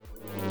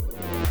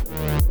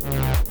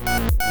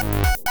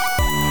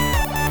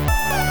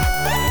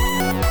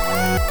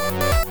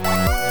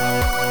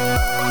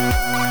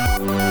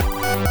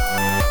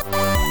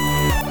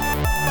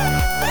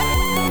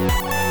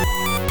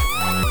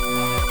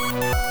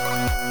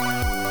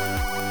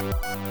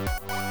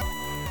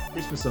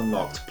Christmas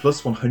unlocked,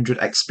 plus 100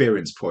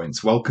 experience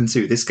points. Welcome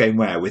to This Game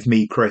Where with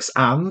me, Chris,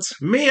 and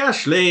me,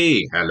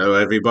 Ashley. Hello,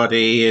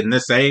 everybody in the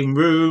same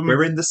room.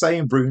 We're in the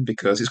same room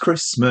because it's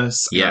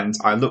Christmas, Yeah. and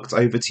I looked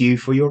over to you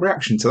for your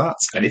reaction to that,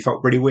 and it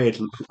felt really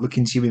weird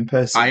looking to you in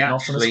person,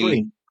 not on a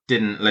screen.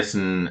 Didn't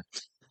listen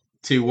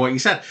to what you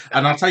said,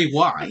 and I'll tell you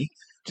why.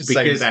 Just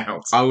because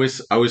out. I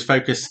was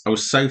focused. I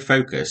was so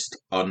focused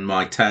on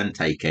my turn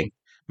taking,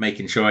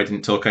 making sure I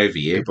didn't talk over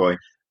you. Good boy.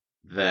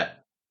 That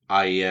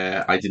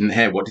I didn't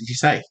hear. What did you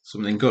say?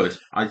 Something good.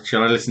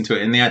 Shall I listen to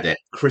it in the edit?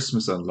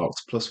 Christmas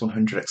unlocked, plus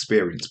 100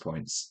 experience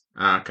points.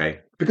 Okay.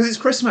 Because it's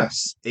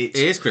Christmas. It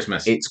is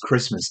Christmas. It's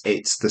Christmas.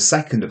 It's the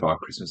second of our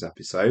Christmas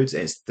episodes.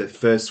 It's the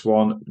first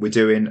one we're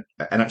doing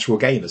an actual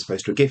game as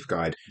opposed to a gift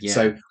guide. Yeah.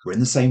 So we're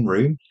in the same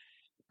room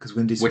because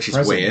we're going to do some Which is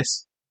presents. weird,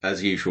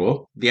 as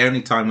usual. The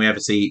only time we ever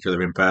see each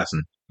other in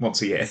person.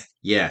 Once a year.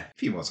 Yeah. A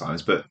few more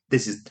times, but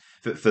this is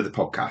for the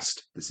podcast.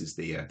 This is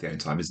the only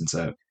time, isn't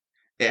it?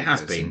 It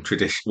has been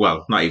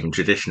well, not even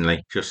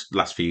traditionally, just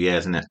last few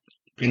years, isn't it?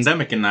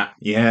 Pandemic and that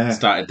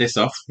started this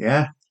off.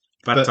 Yeah.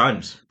 Bad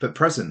times. But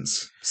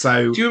presents.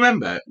 So do you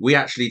remember we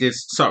actually did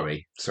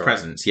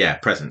presents,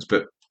 presents,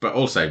 but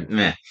also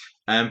meh.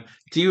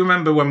 Do you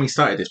remember when we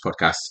started this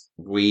podcast,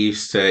 you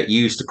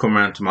used to come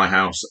around to my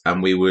house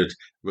and we would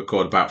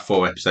record about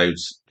 4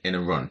 episodes in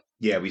a run?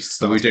 Yeah, we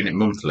were doing it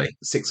monthly.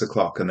 6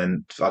 o'clock, and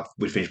then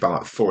we'd finish by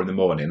like 4 a.m,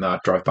 and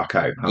I'd drive back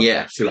home.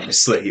 I'd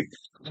sleep.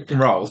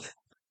 Roll.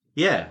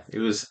 Yeah, it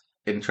was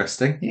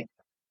interesting.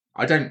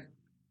 Yeah.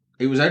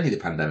 It was only the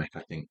pandemic,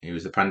 I think. It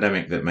was the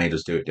pandemic that made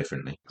us do it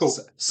differently. Cool.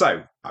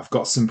 So I've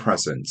got some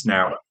presents.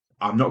 Now,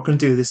 I'm not going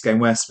to do this game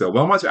where spill.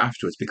 Well, I might do it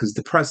afterwards because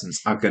the presents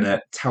are going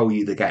to tell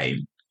you the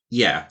game.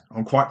 Yeah.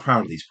 I'm quite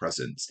proud of these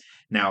presents.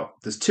 Now,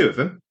 there's 2 of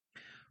them.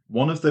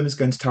 One of them is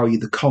going to tell you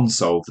the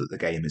console that the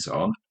game is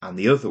on, and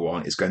the other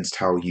one is going to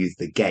tell you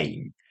the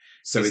game.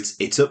 So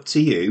it's up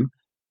to you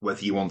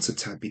whether you want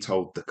to be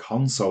told the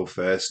console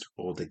first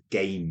or the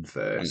game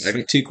first. I've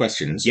got 2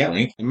 questions. Yeah.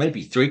 Right? And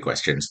maybe 3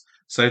 questions.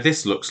 So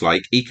this looks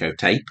like Eco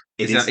Tape.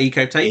 Is that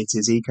Eco Tape? It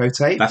is Eco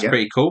Tape. That's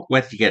pretty cool.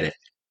 Where did you get it?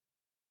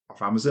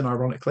 Off Amazon,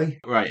 ironically.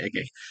 Right,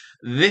 okay.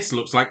 This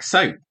looks like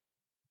soap.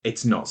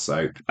 It's not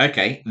soap.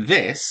 Okay,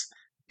 this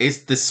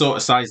is the sort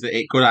of size that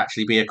it could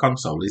actually be a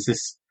console. Is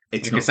this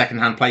like a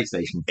second-hand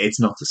PlayStation? It's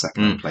not a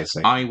second-hand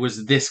PlayStation. I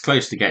was this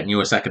close to getting you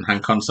a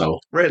second-hand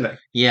console. Really?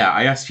 Yeah,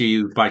 I asked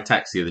you by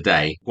text the other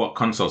day, what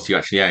consoles do you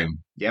actually own?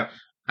 Yep.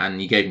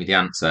 And you gave me the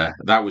answer.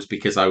 That was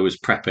because I was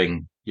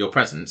prepping your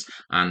presents,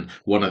 and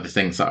one of the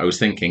things that I was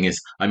thinking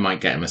is I might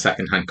get him a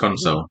second-hand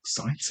console.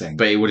 Exciting.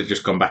 But it would have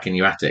just gone back in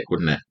your attic,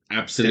 wouldn't it?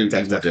 Absolutely.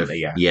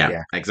 Definitely,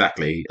 yeah,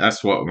 exactly.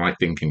 That's what my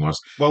thinking was.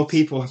 Well,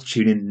 people have to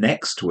tune in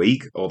next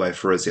week, although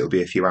for us it'll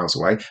be a few hours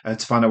away,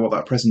 to find out what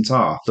that presents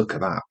are. Look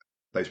at that.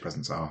 Those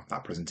presents are.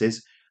 That present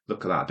is.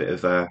 Look at that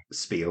bit of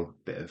spiel,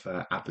 bit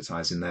of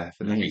advertising there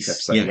for the next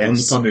episode. Yeah, on the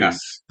podcast.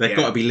 They've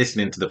got to be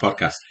listening to the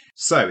podcast.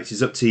 So it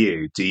is up to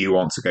you. Do you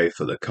want to go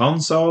for the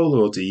console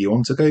or do you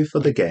want to go for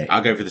the game?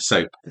 I'll go for the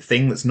soap. The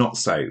thing that's not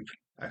soap.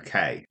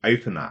 Okay,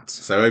 open that.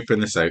 So open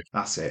the soap.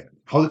 That's it.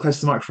 Hold it close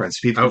to the microphone so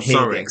people can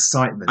hear the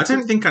excitement. I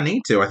don't think I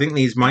need to. I think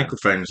these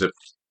microphones are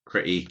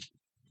pretty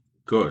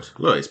good.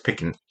 Look, it's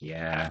picking.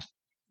 Yeah,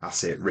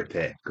 that's it. Rip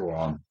it. Go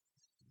on.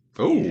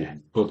 Oh,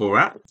 bubble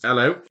wrap.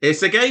 Hello.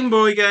 It's a Game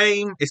Boy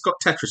game. It's got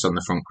Tetris on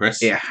the front,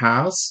 Chris. It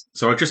has.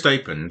 So I just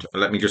opened.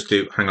 Let me just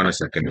hang on a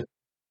second.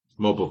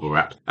 More bubble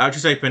wrap. I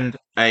just opened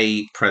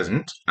a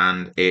present,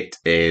 and it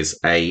is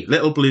a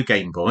little blue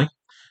Game Boy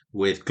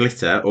with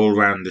glitter all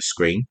around the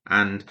screen,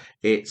 and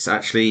it's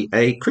actually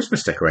a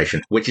Christmas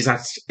decoration, which is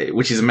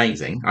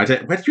amazing. Where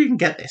did you even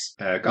get this?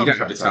 You don't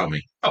have to tell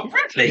me. Oh,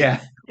 really? Yeah.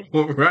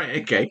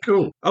 Right. Okay.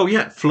 Cool. Oh,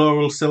 yeah.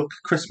 Floral silk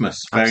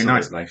Christmas. Very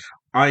nice.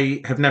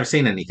 I have never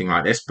seen anything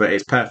like this, but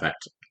it's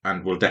perfect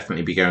and will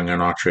definitely be going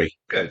on our tree.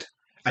 Good.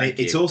 And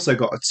it's also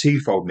got a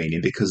twofold meaning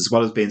because as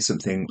well as being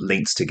something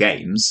linked to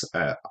games,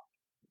 for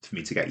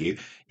me to get you,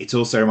 it's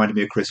also reminded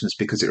me of Christmas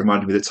because it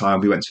reminded me of the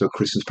time we went to a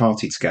Christmas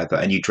party together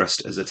and you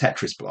dressed as a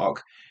Tetris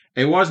block.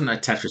 It wasn't a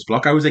Tetris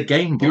block. I was a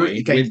Game Boy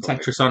with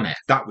Tetris on it.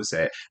 That was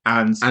it.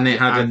 And it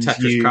had a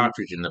Tetris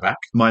cartridge in the back.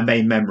 My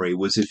main memory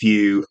was of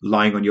you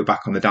lying on your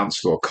back on the dance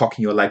floor,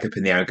 cocking your leg up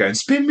in the air and going,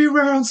 spin me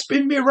round,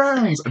 spin me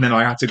round. And then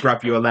I had to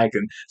grab your leg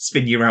and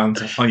spin you round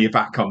on your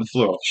back on the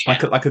floor,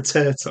 like a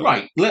turtle.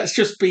 Right. Let's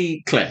just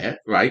be clear,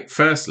 right?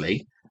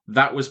 Firstly,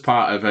 that was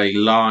part of a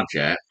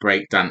larger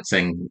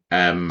breakdancing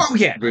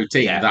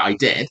routine that I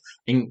did,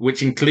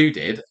 which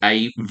included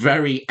a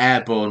very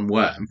airborne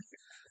worm.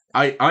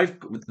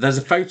 There's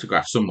a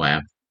photograph somewhere.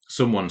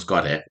 Someone's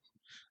got it.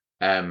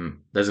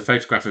 There's a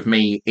photograph of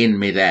me in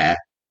midair,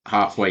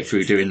 halfway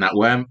through doing that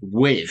worm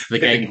with the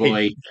Game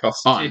Boy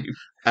on.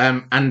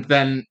 And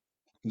then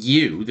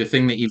the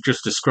thing that you've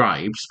just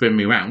described, spin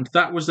me round.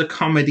 That was the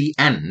comedy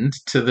end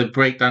to the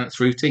breakdance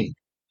routine.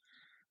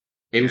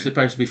 It was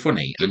supposed to be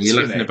funny, and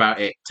you're laughing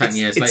about it 10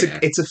 years later.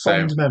 It's a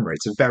fond memory.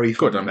 It's a very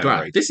fond memory.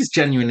 Glad. This is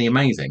genuinely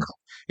amazing.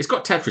 It's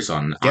got Tetris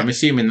on. Yep. I'm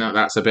assuming that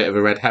that's a bit of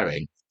a red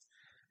herring.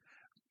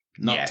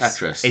 Not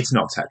Tetris. It's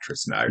not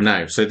Tetris, no.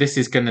 No, so this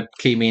is going to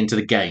key me into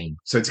the game.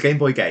 So it's a Game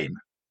Boy game.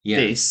 Yeah.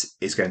 This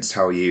is going to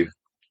tell you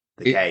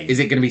the game. Is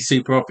it going to be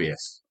super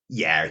obvious?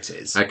 Yeah, it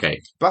is. Okay.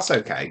 That's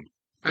okay.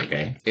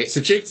 Okay. It's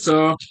a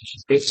jigsaw.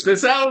 It's the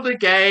Zelda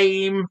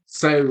game.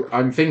 So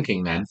I'm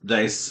thinking then,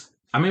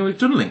 we've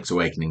done Link's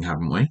Awakening,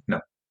 haven't we? No.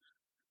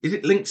 Is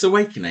it Link's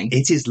Awakening?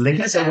 It is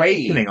Link's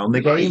Awakening on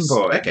the Game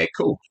Boy. Okay,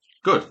 cool.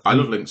 Good. I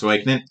love Link's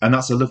Awakening. And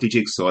that's a lovely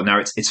jigsaw. Now,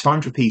 it's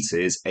 500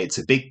 pieces. It's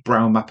a big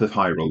brown map of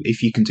Hyrule.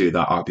 If you can do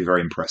that, I'd be very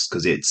impressed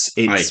because it's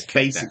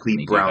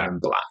basically brown and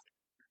black.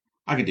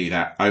 I can do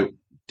that. I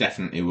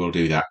definitely will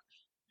do that.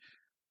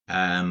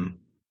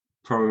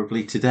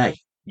 Probably today.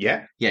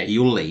 Yeah? Yeah,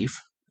 you'll leave.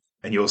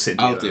 And you'll sit.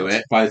 I'll do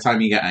it. By the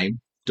time you get home,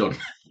 done.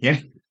 Yeah.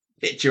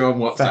 Picture on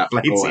WhatsApp.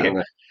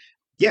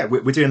 Yeah,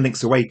 we're doing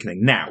Link's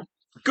Awakening now.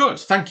 Good,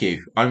 thank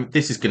you.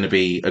 This is going to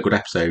be a good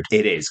episode.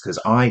 It is, because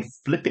I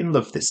flipping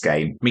love this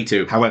game. Me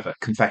too. However,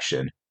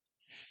 confession.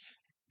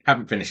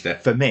 Haven't finished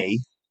it. For me,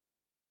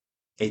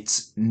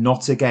 it's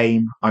not a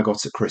game I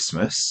got at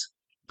Christmas.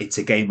 It's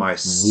a game I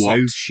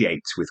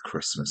associate with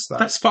Christmas, though.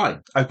 That's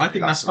fine. Okay, I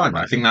think that's fine.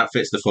 I think that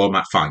fits the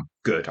format fine.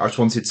 Good. I just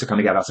wanted to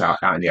kind of get that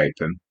out in the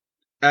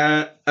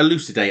open.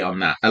 Elucidate on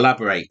that.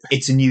 Elaborate.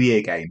 It's a New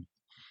Year game.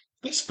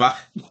 It's fine.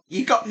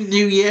 You got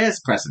New Year's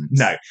presents?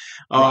 No.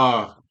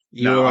 Oh...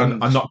 I'm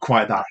not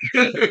quite that.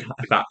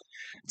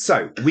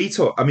 So we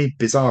talked,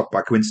 bizarre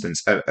by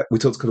coincidence, we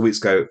talked a couple of weeks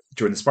ago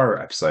during the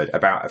Spyro episode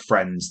about a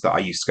friend that I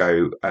used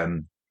to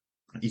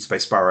play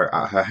Spyro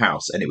at her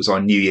house, and it was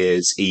on New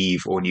Year's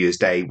Eve or New Year's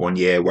Day one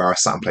year where I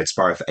sat and played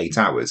Spyro for 8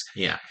 hours.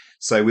 Yeah.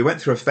 So we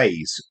went through a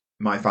phase,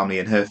 my family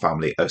and her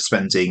family, of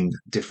spending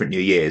different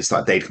New Years.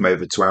 Like they'd come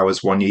over to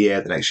ours one year,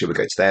 the next year we'd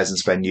go to theirs and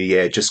spend New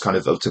Year, just kind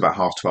of up to about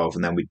 12:30,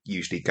 and then we'd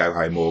usually go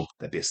home or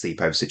there'd be a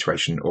sleepover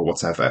situation or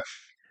whatever.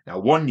 Now,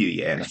 one New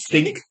Year, and I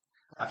think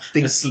a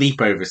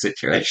sleepover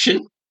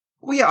situation.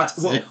 Well, yeah.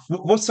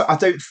 I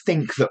don't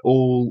think that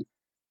all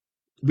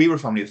we were a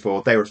family of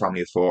 4, they were a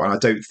family of 4, and I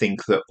don't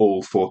think that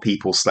all 4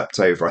 people slept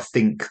over. I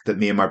think that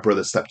me and my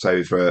brother slept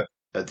over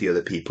at the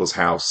other people's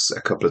house a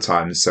couple of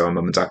times. So my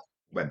mum and dad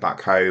went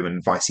back home,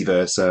 and vice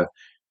versa.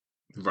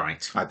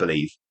 Right, I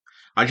believe.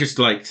 I just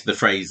liked the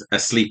phrase "a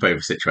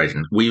sleepover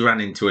situation." We ran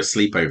into a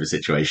sleepover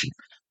situation,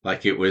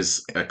 like it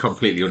was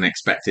completely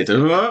unexpected.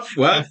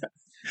 Well.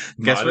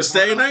 Guess we're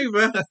staying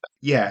over.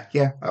 Yeah,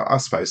 I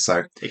suppose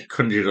so. It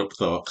conjured up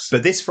thoughts.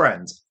 But this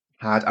friend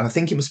had, and I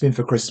think it must have been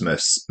for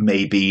Christmas,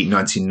 maybe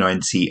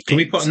 1998. Can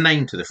we put a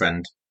name to the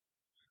friend?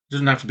 It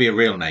doesn't have to be a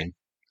real name.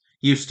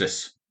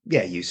 Eustace.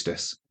 Yeah,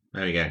 Eustace.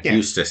 There we go. Yeah.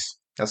 Eustace.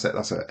 That's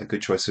a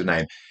good choice of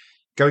name.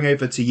 Going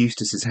over to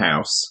Eustace's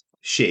house,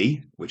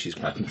 which is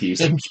quite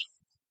confusing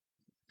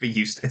for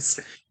Eustace,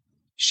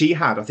 she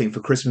had, I think for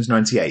Christmas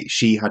 98,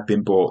 she had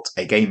been bought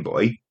a Game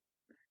Boy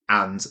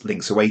and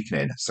Link's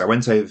Awakening. So I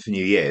went over for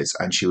New Year's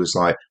and she was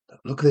like,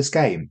 look at this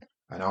game.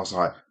 And I was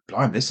like,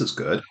 blimey, this is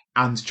good.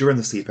 And during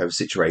the sleepover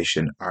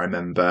situation, I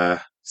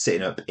remember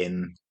sitting up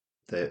in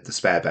the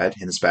spare bed,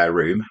 in the spare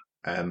room,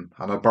 and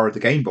I borrowed the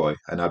Game Boy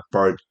and I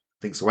borrowed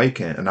Link's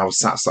Awakening, and I was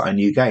sat at a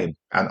new game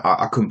and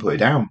I couldn't put it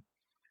down.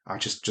 I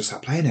just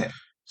sat playing it.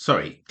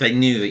 Sorry, they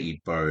knew that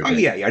you'd borrowed it. Oh,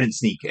 yeah, I didn't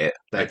sneak it.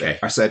 Okay.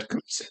 I said, can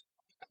you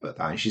put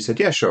that? And she said,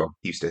 yeah, sure,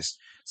 Eustace.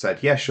 Said,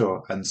 yeah,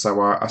 sure. And so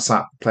I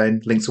sat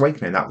playing Link's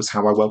Awakening. That was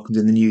how I welcomed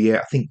in the new year,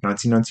 I think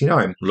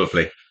 1999.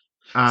 Lovely.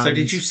 And so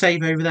did you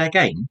save over their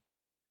game?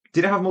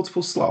 Did it have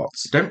multiple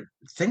slots? Don't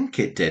think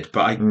it did,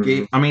 but it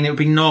would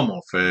be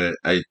normal for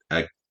a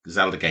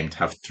Zelda game to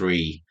have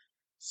 3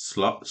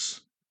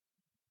 slots.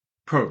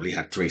 Probably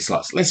had 3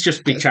 slots. Let's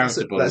just be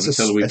charitable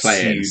until we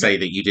play it and say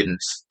that you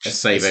didn't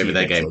save over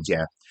their game.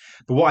 Yeah.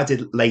 But what I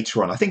did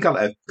later on, I think I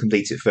let her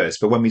complete it first,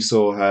 but when I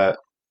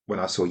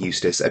saw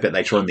Eustace a bit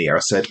later on in the year,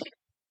 I said,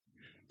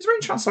 is there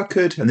any chance I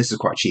could, and this is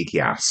quite a cheeky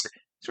ask,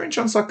 is there any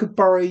chance I could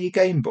borrow your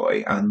Game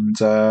Boy and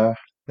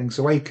Link's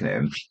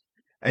Awakening?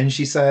 And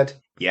she said,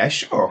 yeah,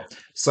 sure.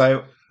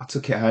 So I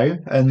took it home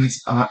and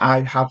I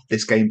had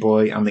this Game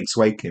Boy and Link's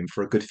Awakening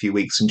for a good few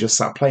weeks and just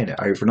sat playing it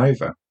over and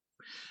over.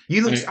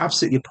 You looked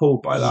absolutely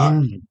appalled by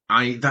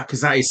that.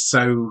 Because that is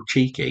so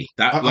cheeky.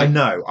 I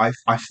know.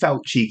 I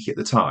felt cheeky at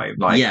the time.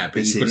 Like, yeah,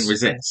 but you couldn't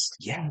resist.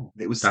 Yeah,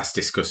 it was. That's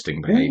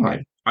disgusting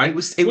behaviour. Yeah. It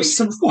was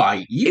something.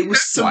 Why? It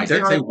was something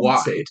don't say I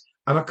wanted, why.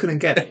 And I couldn't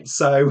get it.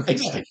 So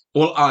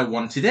well, I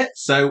wanted it,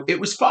 so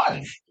it was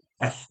fine.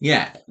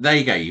 Yeah, there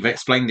you go. You've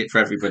explained it for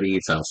everybody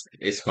else.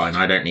 It's fine.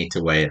 I don't need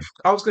to weigh it.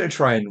 I was going to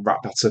try and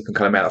wrap that up and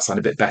kind of make that sound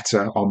a bit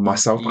better on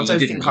myself. You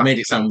didn't. You made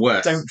it sound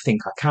worse. I don't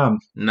think I can.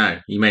 No,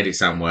 you made it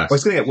sound worse. Well,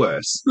 it's going to get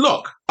worse.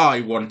 Look,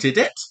 I wanted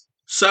it,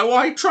 so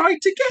I tried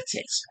to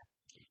get it.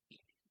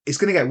 It's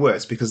going to get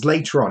worse because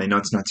later on in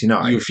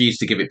 1999... You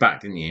refused to give it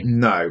back, didn't you?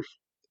 No.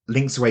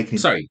 Link's Awakening...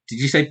 Sorry, did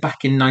you say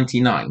back in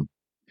 99?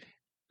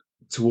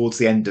 Towards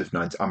the end of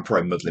 90... I'm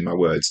probably muddling my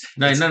words.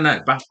 No.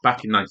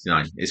 Back in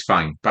 99 is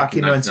fine. Back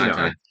in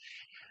 99.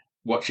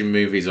 Watching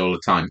movies all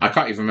the time. I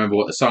can't even remember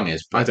what the song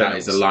is, but that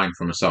is a line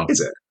from a song.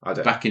 Is it? I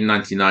don't Back in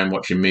 99,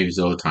 watching movies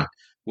all the time.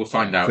 We'll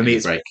find out for me, in the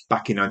it's break.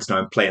 back in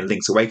 99 playing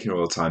Link's Awakening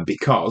all the time,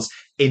 because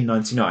in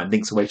 99,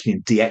 Link's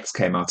Awakening DX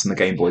came out on the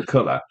Game Boy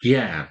Color.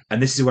 Yeah.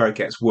 And this is where it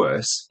gets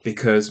worse,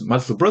 because my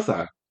little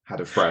brother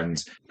had a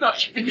friend.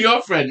 Not even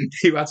your friend.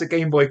 Who had a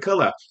Game Boy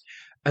Color.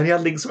 And he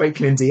had Link's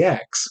Awakening DX.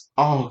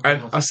 Oh, God.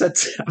 And I said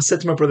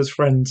to my brother's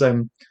friend,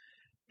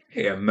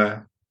 hey,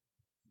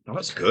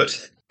 that's good.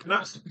 Can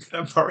I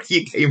borrow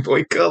your Game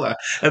Boy Color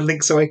and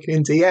Link's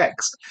Awakening DX?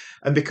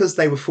 And because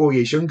they were 4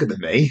 years younger than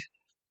me,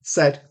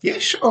 said, yeah,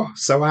 sure.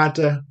 So I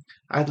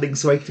had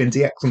Link's Awakening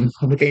DX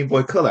on the Game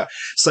Boy Color.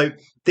 So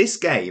this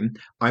game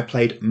I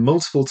played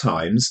multiple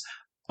times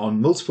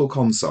on multiple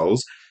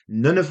consoles,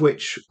 none of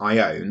which I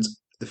owned.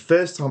 The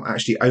first time I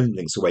actually owned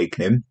Link's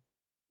Awakening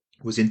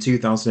was in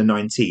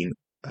 2019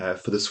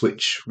 for the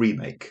Switch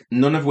remake.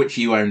 None of which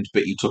you owned,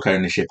 but you took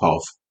ownership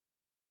of.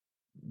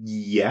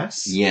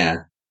 Yes. Yeah.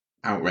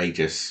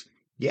 Outrageous.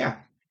 Yeah.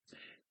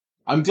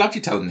 I'm glad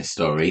you're telling this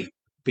story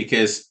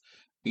because,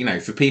 you know,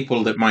 for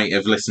people that might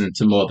have listened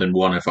to more than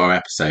one of our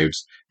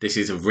episodes, this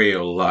is a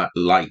real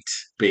light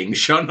being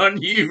shone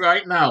on you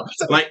right now.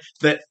 Like,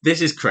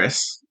 this is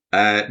Chris.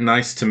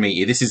 Nice to meet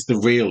you. This is the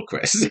real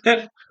Chris.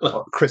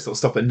 Well, Chris will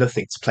stop at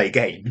nothing to play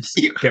games.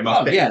 Yeah,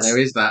 there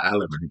is that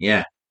element,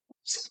 yeah.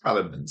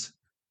 Element.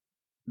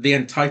 The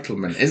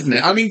entitlement, isn't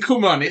it? I mean,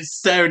 come on, it's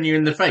staring you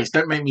in the face.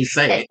 Don't make me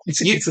say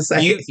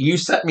it. You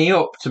set me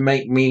up to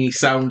make me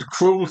sound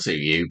cruel to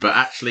you, but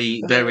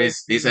actually there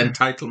is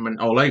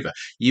entitlement all over.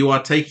 You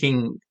are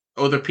taking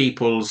other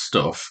people's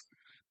stuff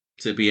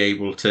to be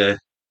able to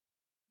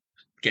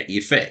get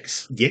your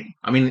fix. Yeah.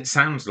 I mean, it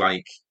sounds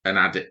like an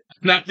addict,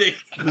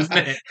 doesn't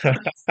it?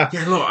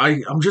 Yeah, look,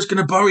 I'm just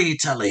going to borrow your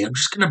telly.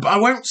 I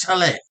won't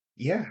sell it.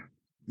 Yeah.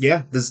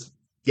 Yeah,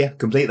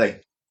 completely.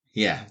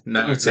 Yeah,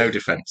 no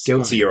defence.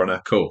 Guilty, Your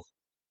Honour. Cool.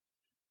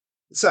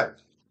 So,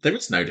 there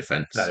is no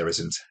defence. No, there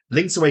isn't.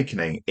 Link's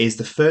Awakening is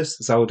the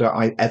first Zelda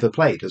I ever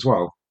played as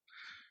well.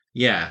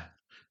 Yeah,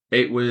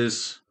 it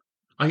was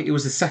the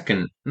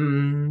second.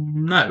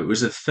 No, it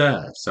was the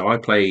third. So I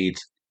played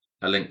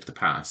A Link to the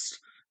Past.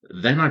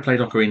 Then I played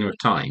Ocarina of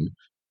Time.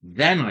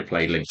 Then I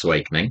played Link's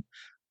Awakening.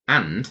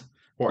 And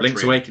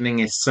Link's Awakening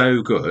is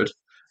so good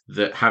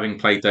that having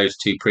played those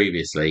two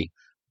previously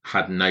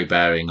had no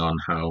bearing on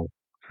how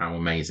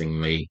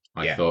amazingly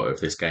I thought of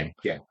this game.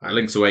 Yeah.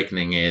 Link's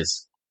Awakening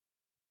is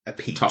a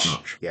peach. Top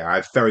notch. Yeah, I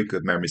have very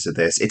good memories of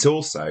this. It's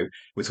also,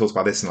 we talked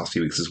about this in the last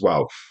few weeks as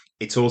well,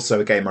 it's also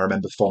a game I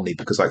remember fondly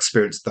because I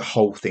experienced the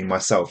whole thing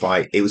myself.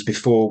 It was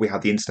before we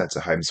had the internet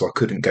at home, so I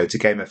couldn't go to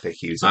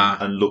GamerFAQs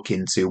and look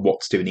into what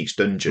to do in each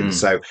dungeon.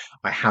 So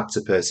I had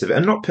to persevere.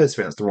 And not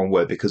persevere, that's the wrong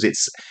word, because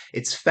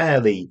it's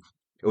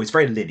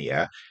very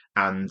linear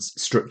and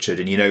structured,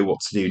 and you know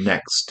what to do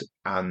next.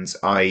 And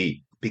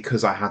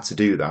because I had to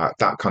do that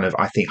kind of,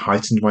 I think,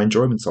 heightened my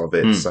enjoyment of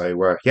it.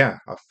 So,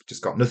 I've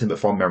just got nothing but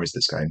fond memories of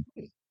this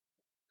game.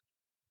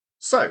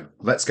 So,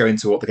 let's go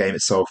into what the game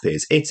itself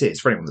is. It is,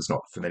 for anyone that's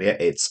not familiar,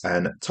 it's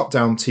a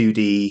top-down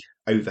 2D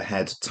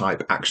overhead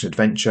type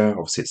action-adventure.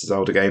 Obviously, it's a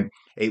Zelda game.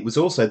 It was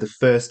also the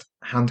first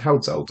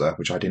handheld Zelda,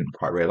 which I didn't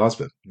quite realise,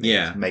 but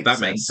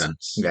makes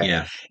sense.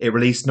 Yeah. It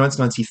released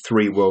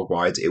 1993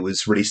 worldwide. It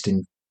was released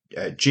in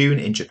June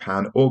in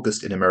Japan,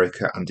 August in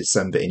America, and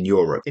December in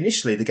Europe.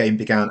 Initially, the game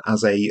began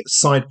as a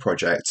side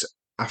project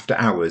after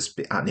hours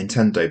at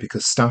Nintendo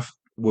because staff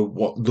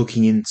were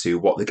looking into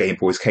what the Game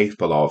Boy was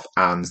capable of,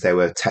 and they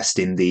were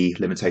testing the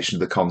limitation of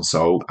the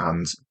console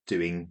and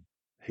doing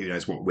who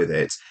knows what with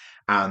it.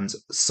 And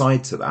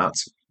side to that,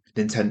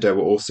 Nintendo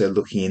were also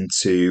looking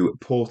into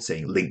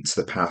porting Link to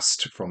the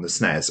Past from the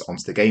SNES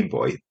onto the Game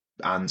Boy,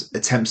 and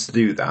attempts to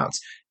do that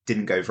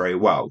didn't go very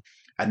well.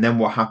 And then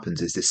what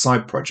happens is this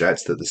side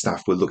project that the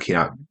staff were looking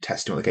at,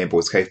 testing what the Game Boy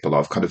was capable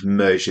of, kind of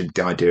merged into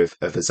the idea of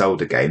a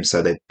Zelda game.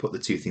 So they put the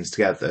two things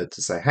together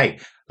to say, hey,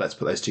 let's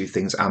put those two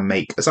things and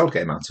make a Zelda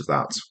game out of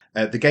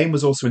that. The game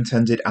was also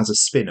intended as a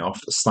spin-off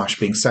 /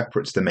 being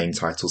separate to the main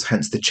titles,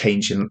 hence the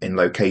change in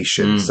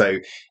location. So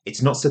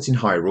it's not set in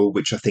Hyrule,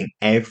 which I think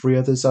every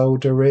other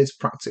Zelda is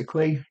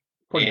practically.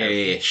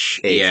 Ish.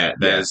 Yeah,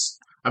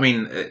 I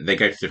mean, they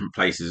go to different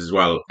places as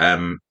well.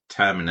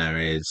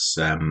 Termina is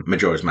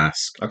Majora's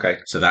Mask. Okay.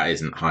 So that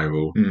isn't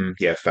Hyrule.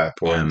 Yeah, fair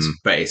point.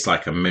 But it's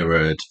like a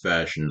mirrored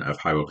version of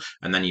Hyrule.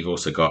 And then you've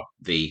also got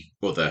the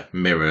other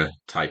mirror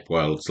type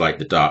worlds, like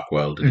the Dark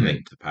World and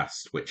Link to the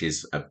Past, which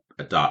is a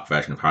dark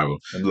version of Hyrule.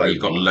 And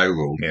you've got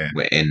Lorule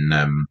in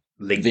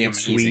Link the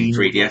amazing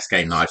 3DS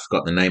game that I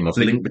forgot the name of.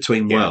 Link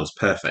Between Worlds.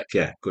 Perfect.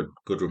 Yeah, good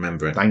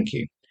remembering. Thank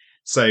you.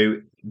 So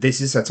this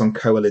is set on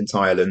Koholint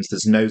Islands.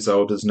 There's no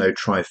Zeldas, no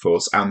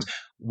Triforce, and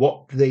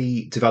what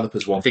the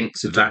developers want. I think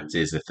that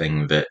is the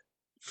thing that,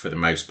 for the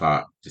most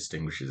part,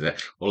 distinguishes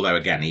it. Although,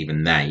 again,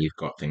 even there, you've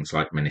got things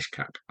like Minish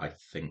Cap. I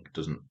think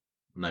doesn't.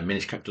 No,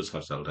 Minish Cap does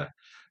have Zelda,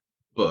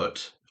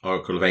 but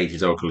Oracle of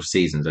Ages, Oracle of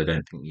Seasons, I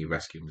don't think you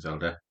rescue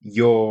Zelda.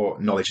 Your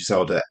knowledge of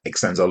Zelda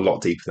extends a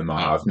lot deeper than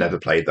mine. I've never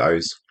played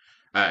those.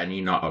 And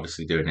you're not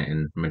obviously doing it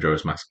in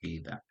Majora's Mask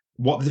either.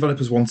 What the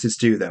developers wanted to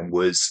do then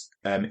was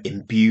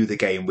imbue the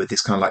game with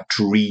this kind of like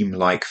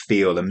dream-like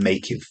feel and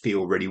make it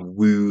feel really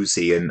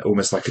woozy and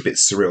almost like a bit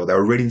surreal. They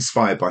were really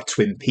inspired by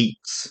Twin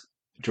Peaks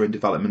during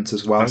development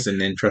as well. That's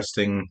an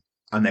interesting...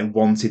 And they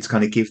wanted to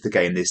kind of give the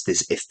game this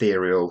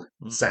ethereal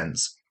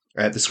sense.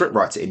 The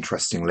scriptwriter,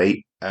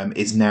 interestingly,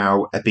 is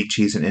now a big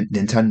cheese at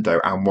Nintendo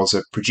and was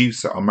a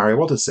producer on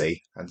Mario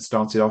Odyssey and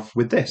started off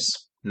with this.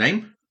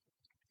 Name?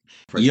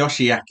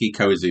 Yoshiaki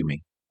Koizumi.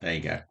 There you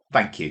go.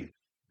 Thank you.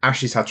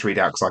 Ashley's had to read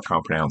out because I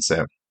can't pronounce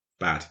it.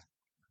 Bad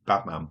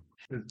man.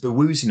 The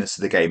wooziness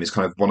of the game is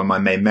kind of one of my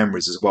main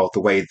memories as well. The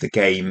way the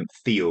game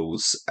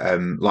feels,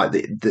 like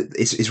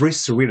it's really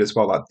surreal as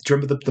well. Like, do you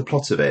remember the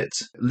plot of it?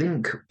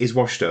 Link is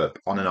washed up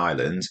on an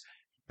island,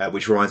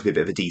 which reminds me a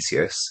bit of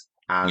Odysseus,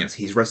 and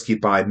he's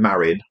rescued by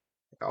Marin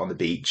on the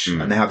beach,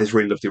 and they have this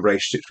really lovely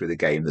relationship through the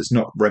game. That's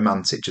not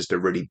romantic, just a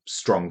really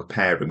strong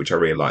pairing, which I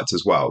really liked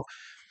as well.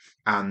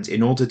 And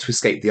in order to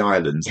escape the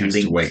island, he has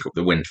to wake up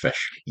the windfish.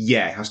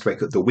 Yeah, he has to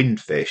wake up the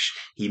windfish.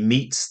 He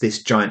meets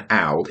this giant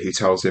owl who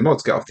tells him, to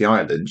get off the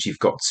island, you've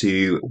got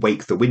to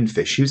wake the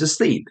windfish who's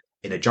asleep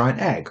in a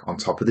giant egg on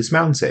top of this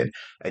mountain.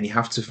 And you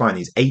have to find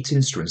these 8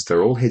 instruments that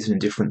are all hidden in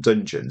different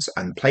dungeons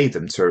and play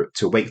them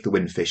to wake the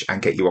windfish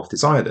and get you off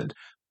this island.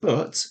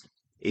 But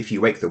if you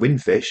wake the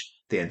windfish,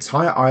 the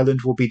entire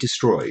island will be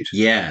destroyed.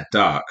 Yeah,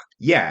 dark.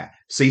 Yeah,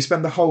 so you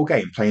spend the whole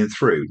game playing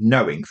through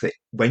knowing that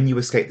when you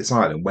escape this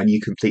island, when you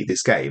complete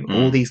this game,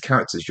 all these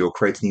characters you're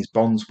creating these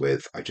bonds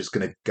with are just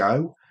going to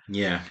go.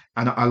 Yeah.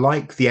 And I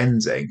like the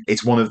ending.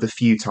 It's one of the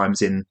few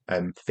times in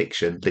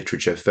fiction,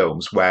 literature,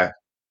 films where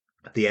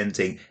the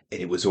ending,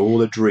 it was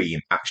all a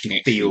dream,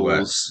 actually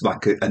feels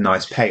like a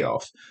nice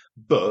payoff.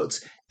 But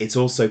it's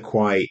also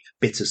quite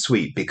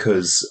bittersweet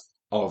because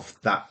of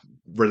that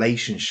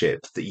relationship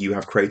that you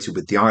have created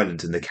with the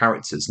island and the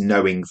characters,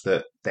 knowing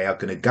that they are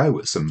going to go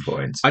at some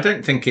point. I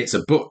don't think it's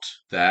a but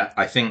there.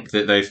 I think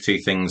that those two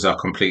things are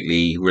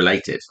completely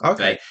related.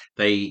 Okay.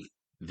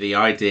 The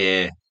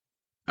idea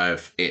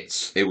of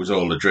it was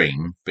all a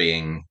dream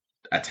being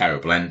a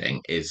terrible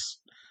ending is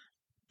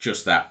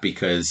just that,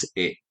 because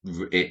it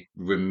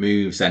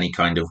removes any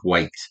kind of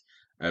weight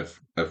of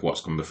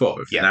what's come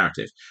before, of the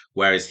narrative.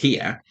 Whereas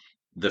here,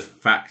 the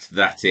fact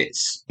that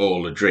it's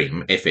all a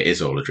dream, if it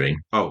is all a dream.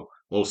 Oh,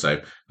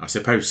 also, I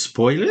suppose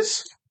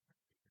spoilers?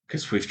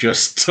 Because we've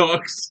just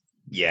talked.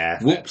 Yeah,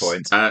 whoops.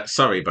 Fair point.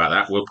 Sorry about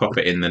that. We'll pop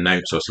it in the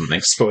notes or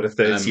something. Spoiled a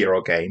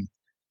 30-year-old game.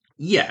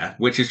 Yeah,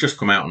 which has just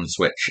come out on the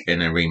Switch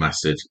in a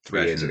remastered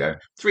 3 years ago.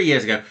 3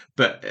 years ago.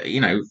 But,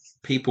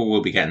 people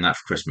will be getting that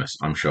for Christmas,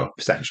 I'm sure.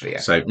 Potentially,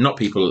 yeah. So not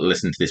people that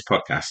listen to this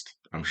podcast,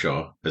 I'm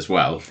sure, as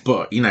well.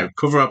 But,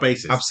 cover our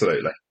bases.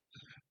 Absolutely.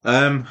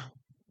 What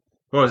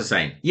was I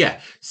saying?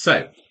 Yeah,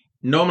 so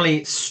normally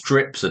it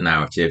strips a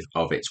narrative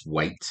of its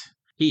weight.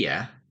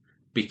 Here,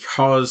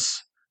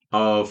 because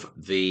of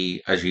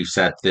as you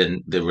said,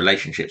 the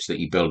relationships that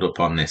you build up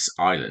on this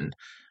island,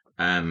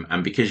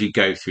 and because you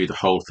go through the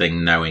whole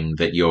thing knowing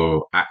that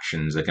your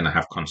actions are going to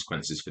have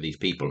consequences for these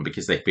people, and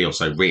because they feel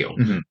so real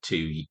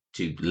to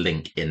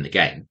Link in the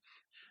game,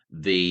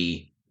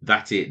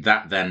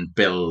 that then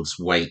builds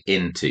weight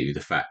into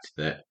the fact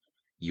that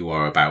you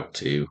are about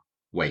to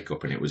wake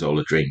up and it was all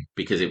a dream,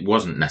 because it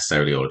wasn't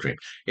necessarily all a dream.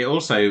 It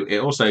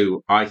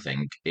also, I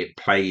think, it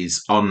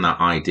plays on that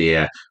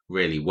idea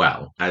really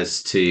well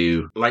as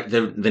to like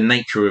the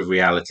nature of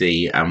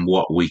reality and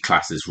what we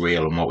class as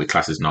real and what we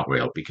class as not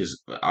real, because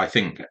I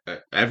think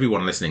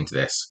everyone listening to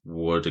this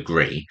would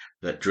agree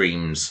that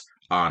dreams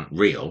aren't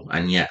real,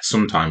 and yet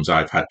sometimes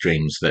I've had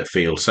dreams that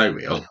feel so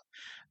real,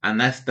 and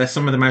they're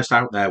some of the most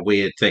out there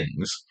weird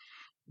things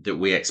that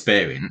we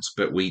experience,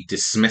 but we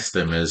dismiss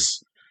them as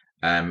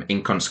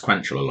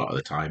inconsequential a lot of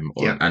the time,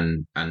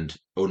 and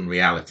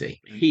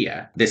unreality.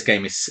 Here, this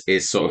game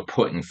is sort of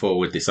putting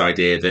forward this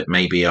idea that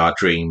maybe our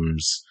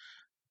dreams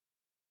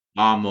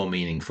are more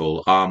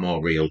meaningful, are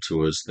more real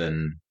to us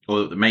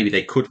or maybe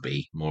they could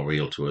be more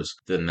real to us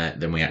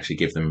than we actually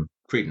give them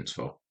credence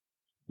for,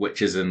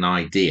 which is an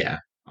idea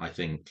I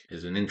think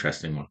is an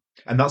interesting one.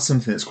 And that's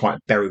something that's quite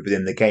buried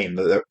within the game.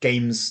 The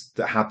games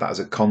that had that as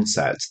a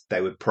concept,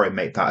 they would probably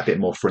make that a bit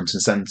more front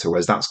and centre,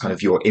 whereas that's kind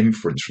of your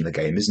inference from the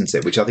game, isn't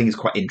it? Which I think is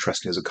quite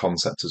interesting as a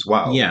concept as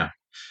well. Yeah.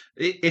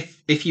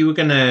 If you were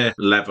going to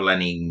level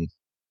any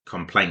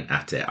complaint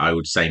at it, I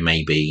would say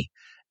maybe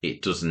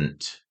it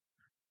doesn't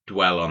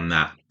dwell on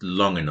that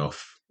long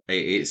enough.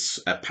 It's,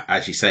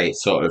 as you say,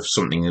 it's sort of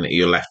something that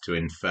you're left to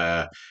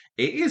infer.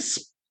 It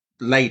is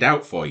laid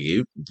out for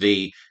you,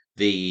 the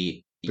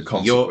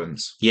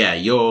consequence.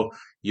 Your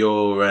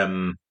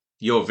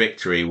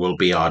victory will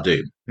be our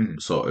doom,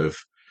 sort of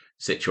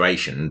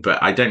situation.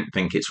 But I don't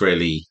think it's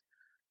really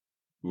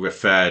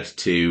referred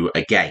to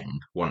again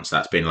once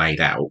that's been laid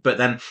out. But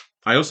then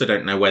I also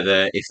don't know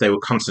whether if they were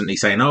constantly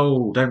saying,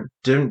 "Oh, don't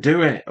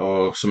do it,"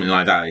 or something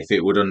like that, if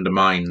it would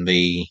undermine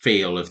the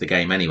feel of the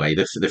game anyway,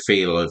 the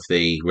feel of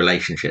the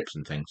relationships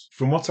and things.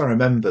 From what I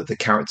remember, the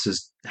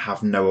characters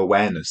have no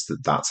awareness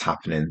that that's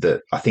happening.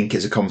 That I think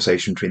is a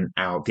conversation between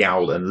the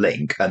owl and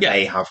Link, and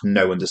they have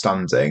no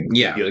understanding.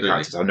 Yeah, the other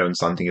characters have no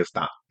understanding of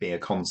that being a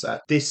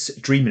concept. This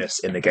dreaminess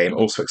in the game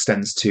also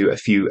extends to a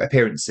few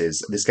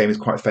appearances. This game is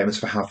quite famous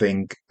for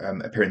having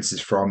appearances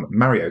from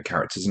Mario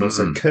characters and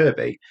also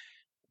Kirby,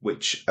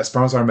 which, as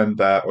far as I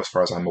remember, or as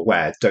far as I'm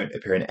aware, don't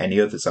appear in any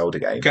other Zelda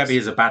games. Kirby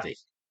is a baddie.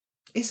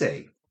 Is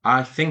he?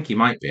 I think he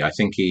might be. I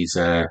think he's...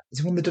 is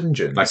he one of the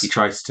dungeons? Like he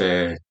tries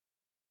to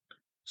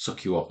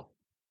suck you up.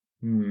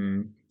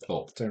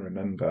 Oh, don't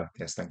remember.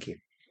 Yes, thank you.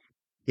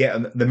 Yeah,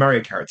 and the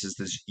Mario characters,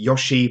 there's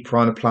Yoshi,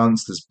 Piranha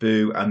Plants, there's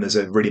Boo, and there's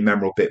a really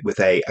memorable bit with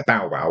a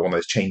Bow Wow, one of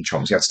those chain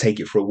chomps. You have to take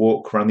it for a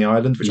walk around the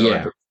island, which I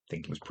remember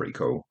thinking was pretty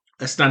cool.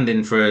 A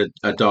stand-in for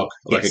a dog,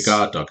 like a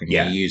guard dog, and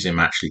you use him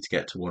actually to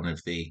get to one of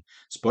the...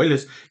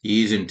 Spoilers! You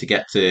use him to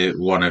get to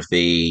one of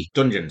the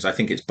dungeons. I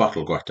think it's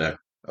Bottle Grotto.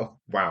 Oh,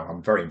 wow.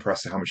 I'm very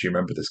impressed at how much you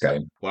remember this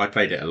game. Well, I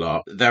played it a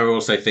lot. There are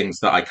also things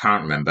that I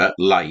can't remember,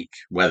 like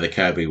whether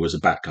Kirby was a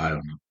bad guy or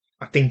not.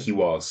 I think he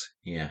was.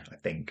 Yeah. I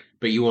think.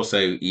 But you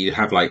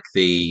have like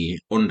the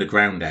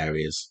underground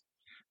areas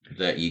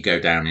that you go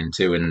down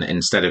into, and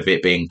instead of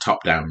it being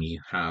top down, you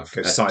have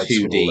a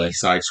 2D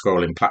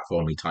side-scrolling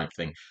platformy type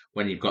thing.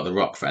 When you've got the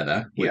rock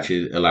feather, which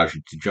allows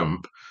you to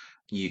jump,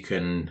 you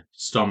can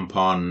stomp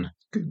on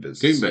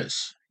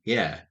Goombas.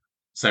 Yeah.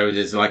 So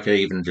there's like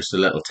even just a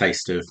little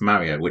taste of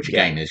Mario, which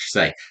again, as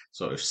you say,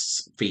 sort of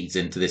feeds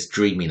into this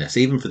dreaminess,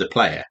 even for the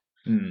player,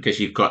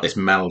 because you've got this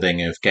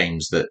melding of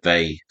games that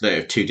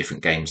are two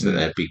different games that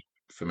they'd be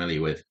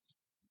familiar with.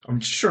 I'm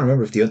just trying to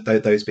remember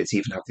if those bits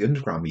even have the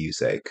underground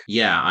music.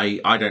 Yeah,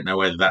 I don't know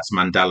whether that's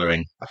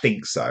Mandela-ing. I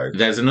think so.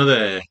 There's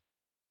another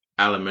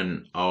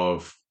element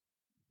of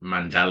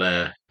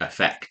Mandela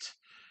effect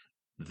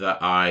that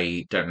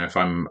I don't know if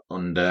I'm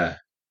under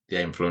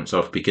the influence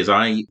of, because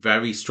I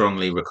very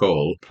strongly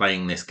recall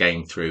playing this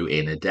game through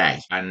in a day.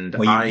 And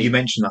you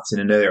mentioned that in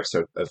an earlier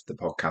episode of the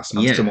podcast,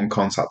 and someone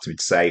contacted me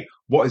to say,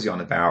 "What is he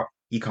on about?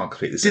 You can't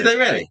complete this." Did they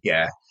really?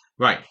 Yeah.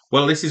 Right.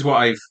 Well, this is what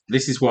I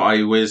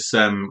was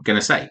going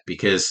to say,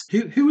 because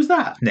who was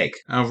that? Nick.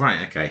 Oh,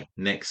 right. Okay.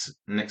 Nick's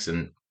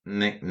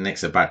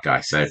a bad guy.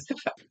 So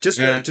just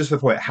for the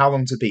point, how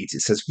long to beat?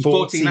 It says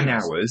 14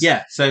 hours.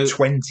 Yeah. So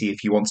 20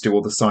 if you want to do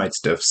all the side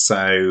stuff.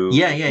 So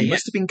you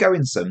must have been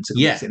going some to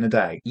complete it in a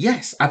day.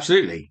 Yes,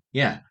 absolutely.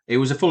 Yeah. It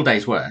was a full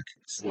day's work.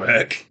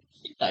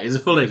 It was a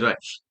full day's work.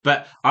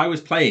 But I was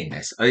playing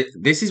this.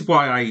 This is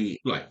why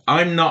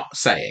I'm not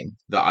saying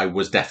that I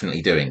was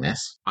definitely doing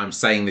this. I'm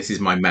saying this is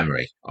my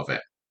memory of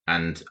it.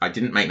 And I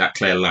didn't make that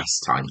clear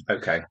last time.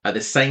 Okay. At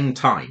the same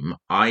time,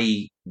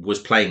 I was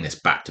playing this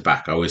back to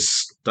back. I was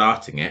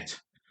starting it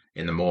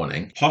in the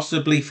morning,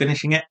 possibly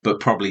finishing it, but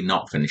probably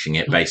not finishing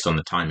it based on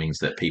the timings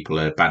that people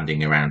are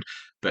banding around.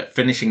 But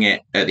finishing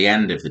it at the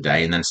end of the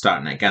day and then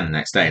starting it again the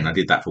next day. And I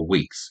did that for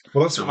weeks.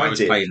 Well, that's what I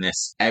was playing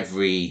this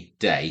every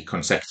day,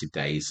 consecutive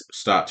days,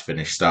 start to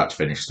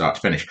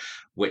finish,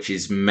 which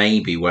is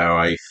maybe where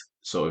I've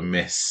sort of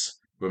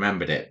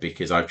misremembered it,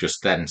 because I've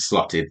just then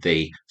slotted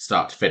the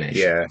start to finish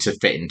to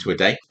fit into a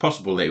day. It's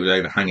possible that it was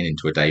overhanging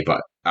into a day, but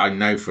I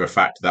know for a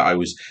fact that I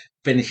was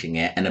finishing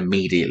it and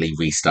immediately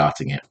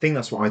restarting it. I think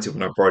that's what I did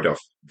when I borrowed off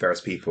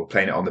various people,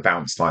 playing it on the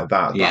bounce like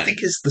that. But I think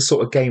it's the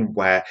sort of game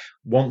where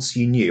once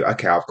you knew,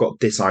 okay, I've got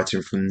this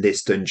item from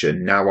this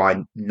dungeon, now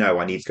I know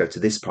I need to go to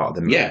this part of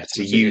the map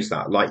to use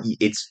that. Like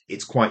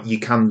it's quite, you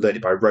can learn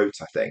it by rote,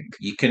 I think.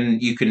 You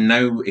can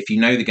know, if you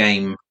know the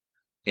game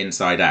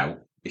inside out,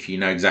 if you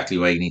know exactly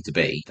where you need to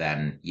be,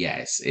 then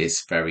yes,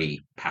 it's very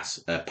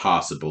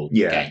passable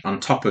game.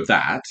 On top of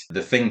that,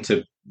 the thing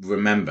to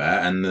remember,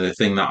 and the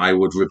thing that I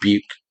would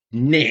rebuke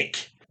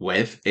Nick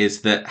with,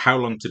 is that how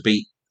long to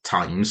beat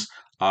times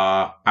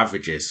are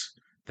averages.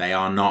 They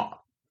are not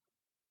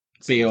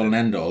be all and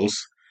end alls,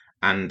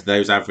 and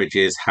those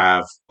averages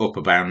have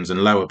upper bounds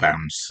and lower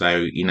bounds.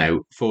 So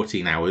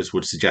 14 hours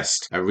would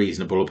suggest a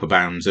reasonable upper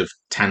bounds of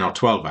 10 or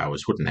 12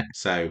 hours, wouldn't it?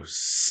 So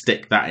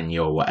stick that in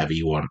your whatever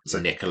you want,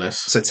 Nicholas.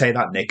 So take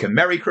that, Nick, and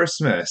Merry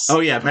Christmas. Oh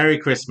yeah, Merry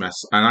Christmas.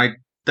 And I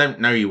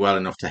don't know you well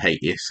enough to hate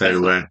you,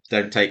 so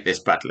don't take this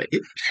badly.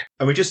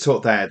 And we just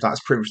talked there,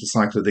 that's pretty much the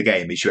cycle of the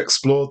game, is you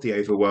explore the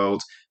overworld,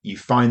 you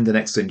find the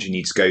next dungeon you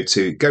need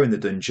to go in the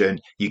dungeon,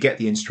 you get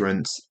the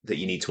instrument that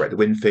you need to wake the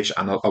windfish,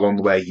 and along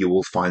the way you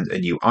will find a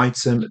new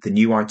item. The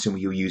new item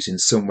you'll use in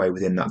some way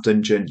within that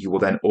dungeon. You will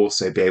then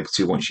also be able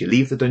to, once you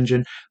leave the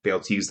dungeon, be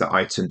able to use that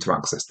item to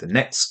access the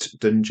next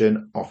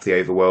dungeon off the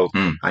overworld,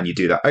 and you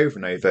do that over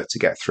and over to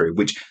get through,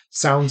 which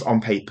sounds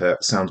on paper,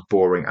 sounds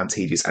boring and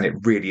tedious, and it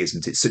really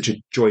isn't. It's such a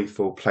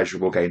joyful,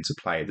 pleasurable game to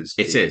play.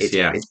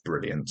 It's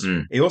brilliant.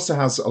 It also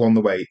has, along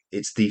the way,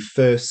 it's the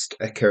first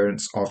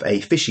occurrence of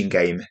a fishing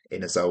game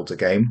in a Zelda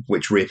game,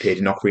 which reappeared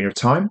in Ocarina of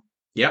Time.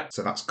 Yep.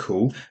 So that's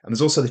cool. And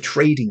there's also the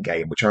trading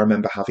game, which I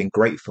remember having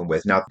great fun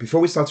with. Now, before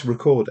we started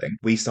recording,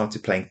 we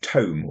started playing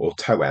Tome or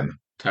Toem.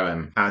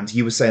 Toem. And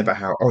you were saying about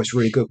how, it's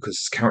really good because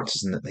there's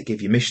characters in that they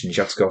give you missions,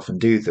 you have to go off and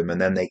do them,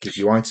 and then they give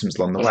you items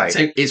along the way.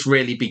 So it's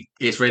really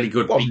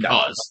good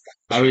because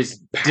I was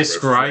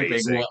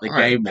describing what the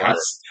game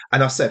was.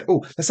 And I said,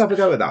 let's have a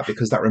go at that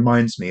because that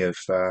reminds me of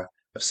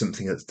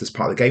something that's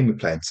part of the game we're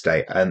playing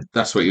today. And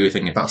that's what you were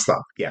thinking. That's that,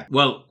 yeah.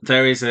 Well,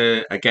 there is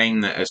a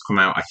game that has come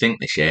out, I think,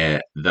 this year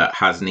that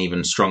has an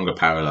even stronger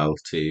parallel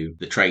to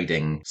the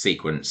trading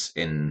sequence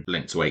in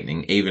Link's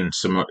Awakening, even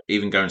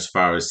going so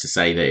far as to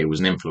say that it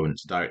was a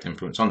direct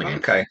influence on the game.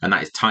 Okay. And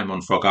that is Time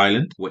on Frog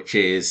Island, which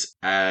is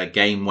a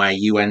game where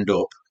you end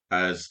up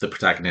as the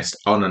protagonist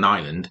on an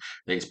island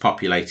that is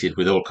populated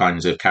with all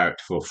kinds of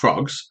characterful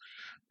frogs.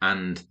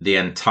 And the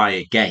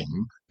entire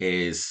game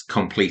is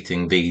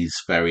completing these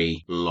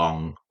very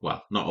long,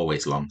 well, not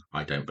always long,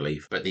 I don't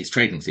believe, but these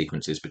trading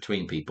sequences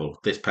between people.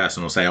 This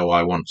person will say,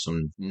 I want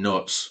some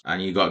nuts,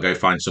 and you got to go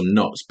find some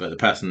nuts, but the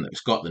person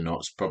that's got the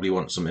nuts probably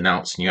wants something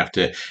else, and you have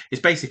to...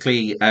 It's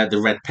basically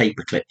the red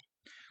paperclip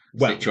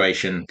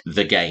situation,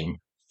 the game.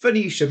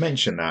 Funny you should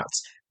mention that.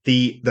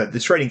 The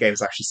trading game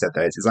has actually said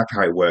that. It's exactly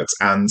how it works,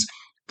 and...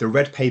 The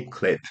red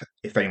paperclip,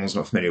 if anyone's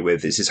not familiar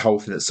with, is this whole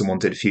thing that someone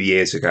did a few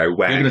years ago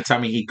where... You're going to tell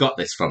me he got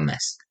this from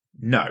this?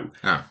 No.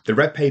 The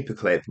red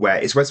paperclip,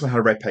 where someone had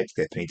a red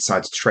paperclip and he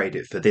decided to trade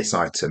it for this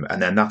item,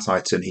 and then that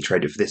item he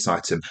traded for this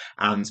item.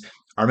 And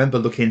I remember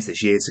looking into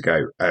this years ago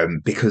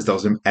because there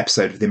was an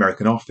episode of The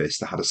American Office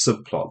that had a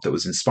subplot that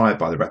was inspired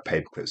by the red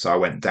paperclip. So I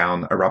went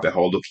down a rabbit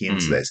hole looking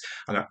into this.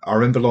 And I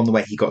remember along the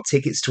way he got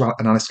tickets to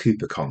an Alice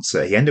Cooper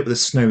concert. He ended up with a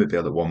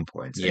snowmobile at one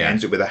point. Yeah. He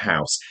ended up with a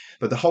house.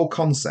 But the whole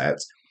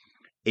concept...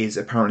 is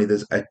apparently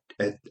there's a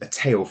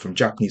tale from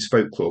Japanese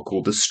folklore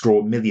called the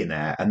Straw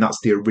Millionaire, and that's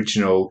the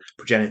original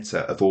progenitor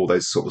of all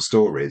those sort of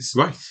stories.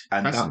 Right,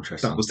 and that's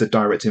interesting. That was the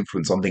direct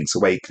influence on Link's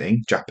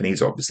Awakening,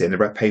 Japanese obviously, and the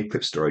Red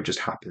Paperclip story just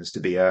happens to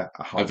be a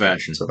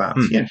version of that.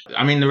 Yeah,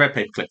 I mean the Red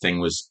Paperclip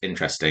thing was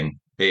interesting.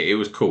 It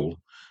was cool.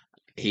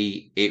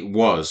 It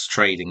was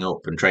trading up,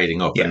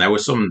 yeah. And there were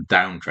some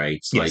down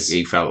trades. Like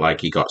he felt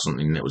like he got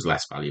something that was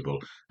less valuable,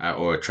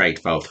 or a trade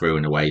fell through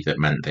in a way that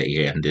meant that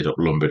he ended up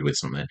lumbered with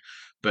something.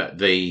 But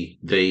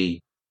the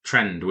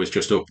trend was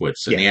just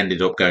upwards, and he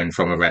ended up going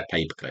from a red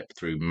paperclip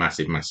through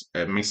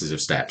masses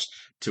of steps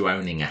to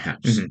owning a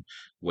house,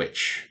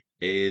 which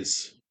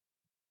is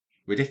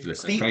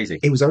ridiculous and crazy.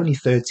 It was only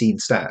 13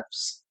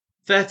 steps.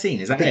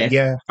 13, is that it?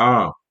 Yeah.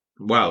 Oh,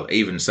 well,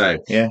 even so.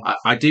 Yeah.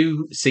 I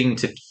do seem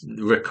to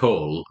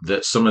recall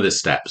that some of the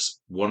steps,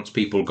 once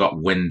people got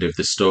wind of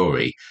the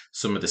story,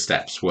 some of the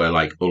steps were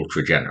like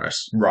ultra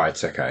generous.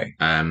 Right, okay.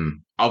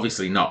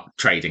 Obviously not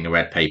trading a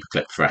red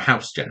paperclip for a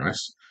house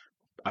generous.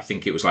 I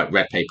think it was like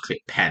red paperclip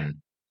pen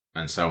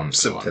and so on and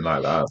Something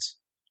like that.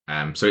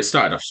 So it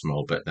started off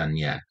small, but then,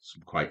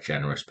 some quite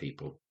generous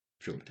people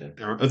jumped in.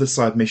 There are other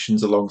side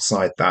missions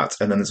alongside that,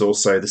 and then there's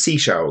also the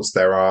seashells.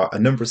 There are a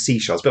number of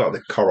seashells, a bit like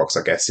the Koroks,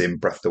 I guess, in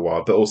Breath of the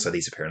Wild, but also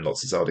these appear in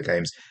lots of Zelda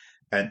games.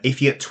 And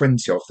if you get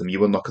 20 of them,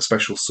 you unlock a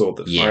special sword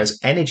that fires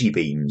energy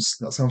beams.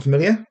 That sound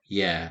familiar?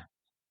 Yeah.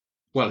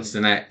 Well, it's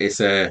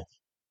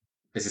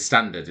a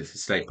standard. It's a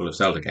staple of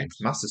Zelda games.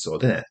 Master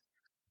Sword, isn't it?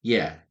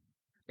 Yeah,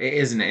 it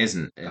is and it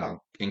isn't.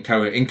 In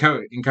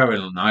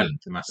Koholint Island,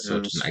 the Master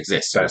Sword doesn't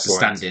exist, so it's a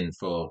stand-in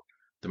for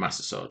the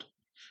Master Sword.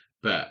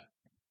 But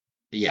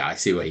yeah, I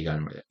see where you're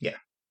going with it. Yeah.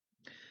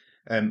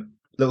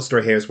 Little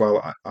story here as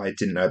well. I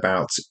didn't know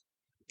about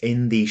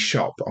in the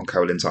shop on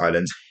Koholint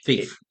Island.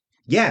 Thief.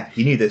 You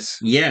knew this.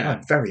 Yeah,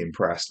 I'm very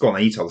impressed. Go on,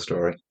 then, you tell the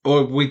story.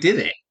 Or we did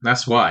it.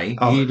 That's why.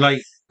 Of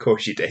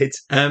course you did.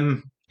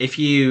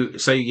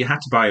 You had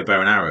to buy a bow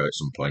and arrow at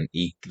some point.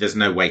 There's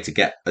no way to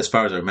get, as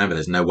far as I remember,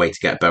 there's no way to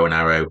get a bow and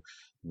arrow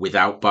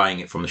without buying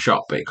it from the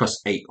shop. But it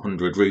costs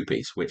 800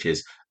 rupees, which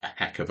is a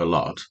heck of a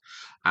lot.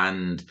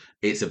 And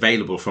it's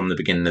available from the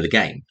beginning of the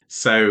game.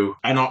 So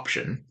an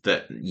option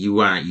that you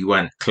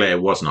weren't clear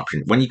was an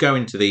option. When you go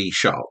into the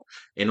shop,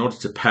 in order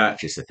to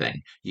purchase a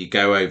thing, you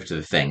go over to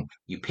the thing,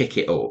 you pick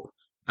it up,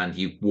 and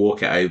you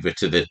walk it over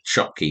to the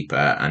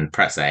shopkeeper and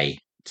press A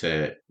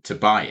to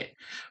buy it.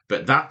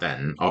 But that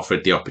then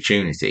offered the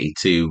opportunity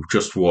to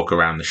just walk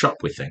around the shop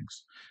with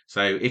things.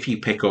 So if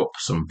you pick up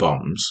some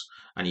bombs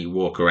and you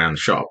walk around the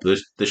shop,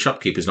 the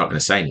shopkeeper's not going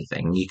to say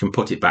anything. You can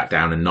put it back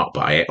down and not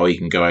buy it, or you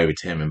can go over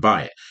to him and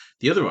buy it.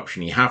 The other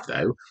option you have,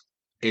 though,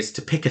 is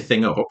to pick a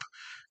thing up,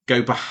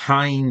 go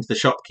behind the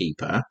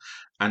shopkeeper,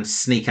 and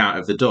sneak out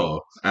of the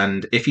door.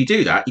 And if you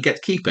do that, you get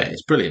to keep it.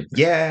 It's brilliant.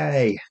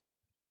 Yay!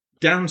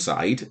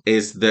 Downside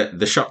is that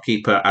the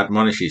shopkeeper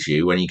admonishes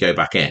you when you go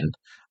back in,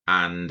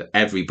 and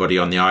everybody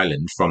on the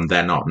island from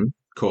then on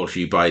calls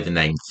you by the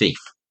name Thief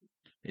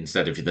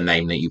instead of the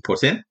name that you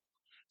put in.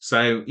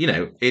 So,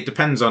 it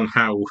depends on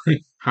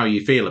how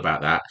you feel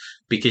about that,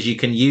 because you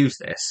can use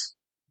this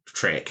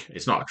trick.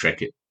 It's not a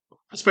trick.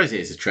 I suppose it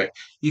is a trick.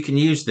 You can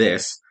use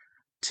this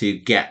to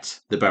get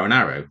the bow and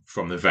arrow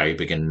from the very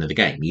beginning of the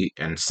game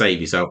and save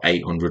yourself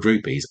 800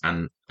 rupees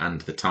and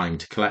the time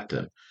to collect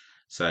them.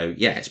 So,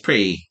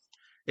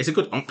 it's a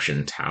good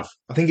option to have.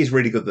 I think it's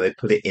really good that they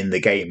put it in the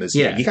game as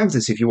you can do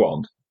this if you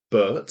want,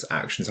 but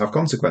actions have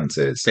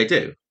consequences. They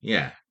do,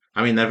 yeah.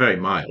 I mean, they're very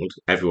mild.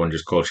 Everyone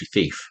just calls you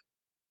thief.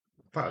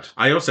 Bad.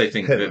 I also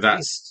think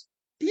that's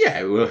yeah,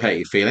 it will hurt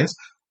your feelings.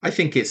 I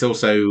think it's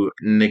also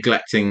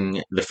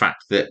neglecting the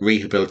fact that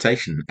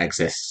rehabilitation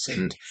exists,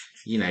 and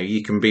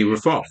you can be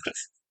reformed.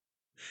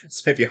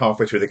 So if you're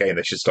halfway through the game,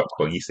 they should stop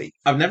calling you thief.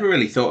 I've never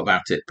really thought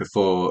about it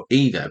before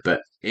either,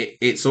 but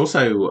it's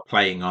also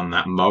playing on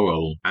that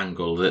moral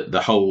angle that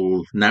the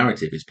whole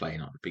narrative is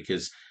playing on,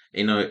 because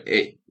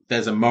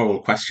there's a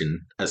moral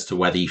question as to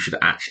whether you should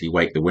actually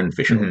wake the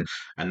windfish up,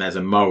 and there's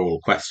a moral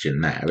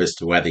question there as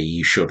to whether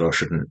you should or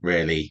shouldn't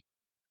really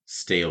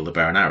steal the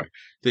bow and arrow.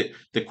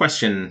 The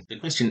question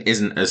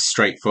isn't as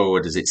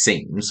straightforward as it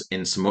seems,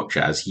 in so much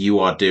as you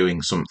are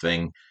doing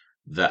something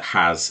that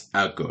has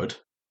a good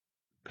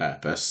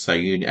purpose, so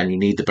you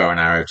need the bow and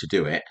arrow to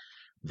do it.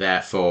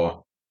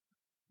 Therefore,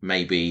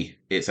 maybe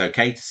it's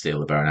okay to steal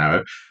the bow and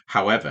arrow.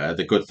 However,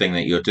 the good thing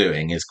that you're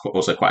doing is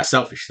also quite a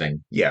selfish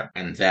thing. Yeah.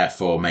 And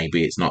therefore,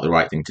 maybe it's not the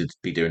right thing to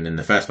be doing in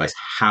the first place.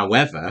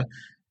 However,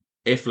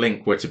 if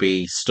Link were to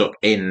be stuck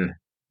in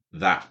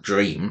that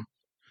dream,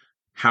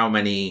 how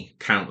many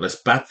countless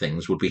bad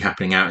things would be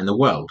happening out in the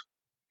world?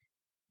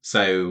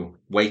 So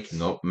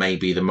waking up may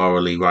be the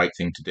morally right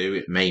thing to do.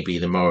 It may be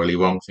the morally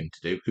wrong thing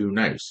to do. Who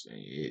knows?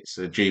 It's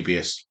a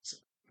dubious...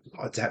 A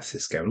lot of depth to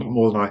this game, a lot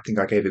more than I think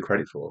I gave it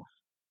credit for.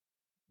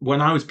 When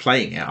I was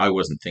playing it, I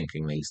wasn't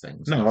thinking these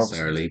things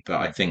necessarily,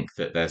 but I think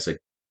that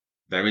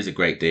there is a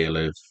great deal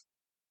of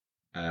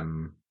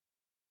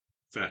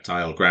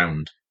fertile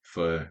ground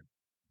for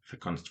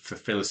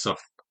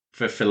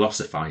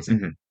philosophizing.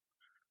 Mm-hmm.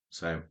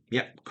 So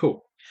yeah,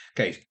 cool.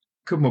 Okay,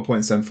 couple more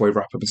points then before we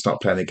wrap up and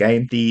start playing the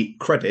game. The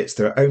credits,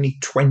 there are only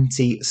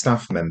 20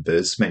 staff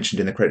members mentioned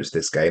in the credits of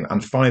this game,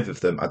 and 5 of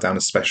them are down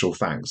as special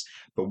thanks.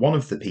 But one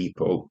of the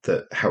people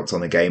that helped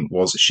on the game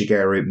was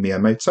Shigeru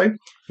Miyamoto.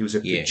 He was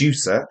a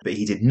producer, but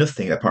he did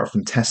nothing apart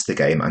from test the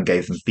game and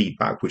gave them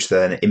feedback, which they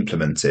then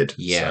implemented.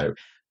 Yeah. So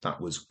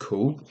that was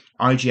cool.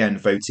 IGN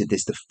voted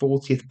this the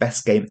 40th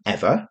best game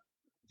ever.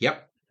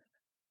 Yep.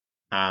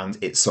 And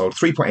it sold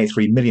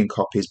 3.83 million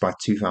copies by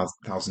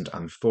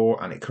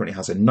 2004, and it currently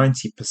has a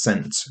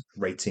 90%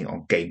 rating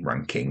on Game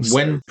Rankings.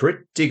 So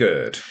pretty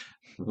good.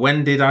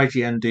 When did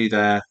IGN do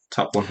their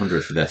top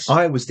 100 for this?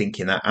 I was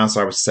thinking that as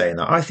I was saying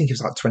that. I think it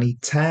was like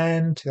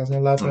 2010,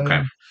 2011.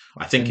 Okay.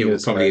 I think it will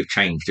probably have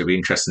changed. It'll be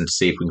interesting to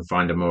see if we can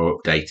find a more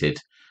updated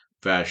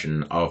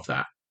version of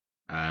that.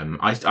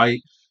 I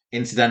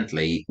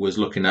incidentally was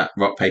looking at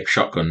Rock Paper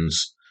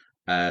Shotgun's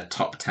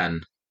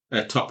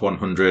top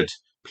 100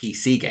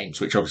 PC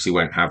games, which obviously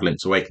won't have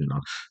Link's Awakening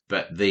on,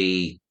 but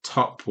the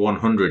top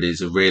 100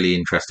 is a really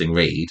interesting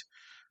read.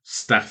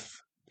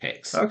 Staff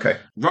picks. Okay.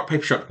 Rock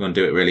Paper Shotgun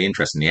do it really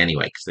interestingly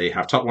anyway, because they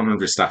have top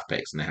 100 staff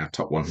picks and they have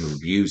top 100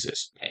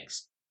 users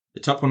picks.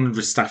 The top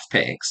 100 staff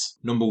picks,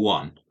 number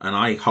 1, and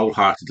I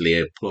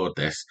wholeheartedly applaud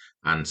this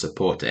and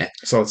support it.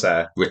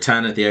 Solitaire.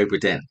 Return of the Obra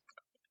Dinn.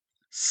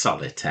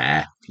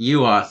 Solitaire.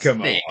 You are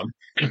Come thick.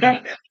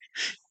 on.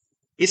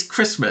 It's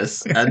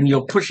Christmas and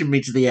you're pushing me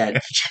to the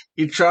edge.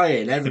 You're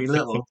trying every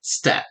little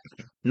step.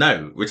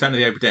 No, Return of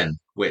the Obra Dinn,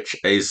 which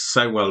is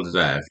so well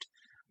deserved,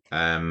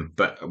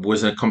 but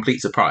was a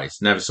complete surprise.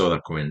 Never saw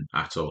that coming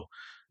at all.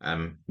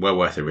 Well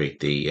worth a read,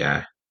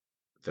 the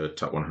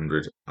top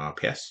 100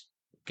 RPS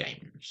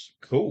games.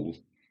 Cool.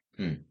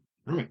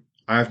 Right.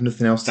 I have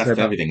nothing else to say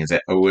about everything, is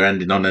it? Oh, we're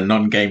ending on a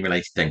non-game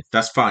related thing.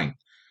 That's fine.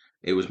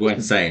 It was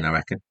worth saying, I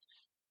reckon.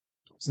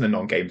 It's a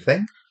non-game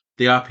thing.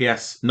 The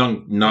RPS,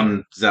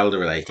 non-Zelda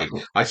related.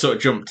 I sort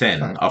of jumped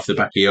in off the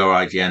back of your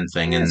IGN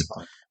thing and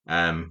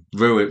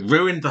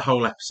ruined the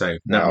whole episode.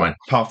 Never mind.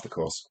 Half the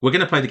course. We're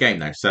going to play the game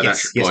though, so that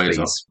should buoy us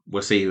up. Please.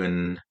 We'll see you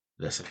in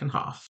the second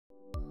half.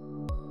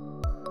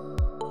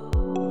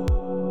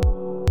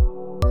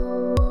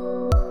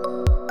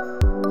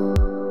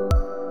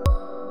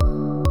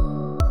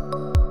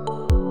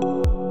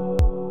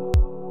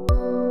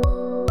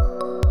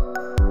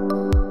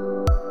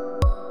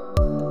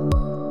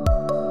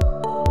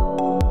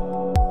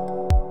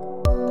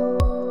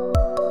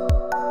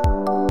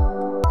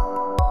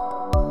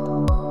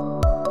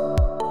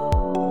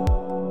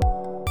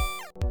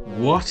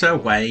 What a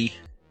way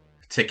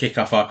to kick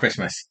off our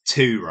Christmas.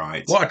 Too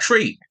right. What a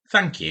treat.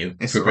 Thank you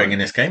for bringing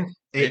this game.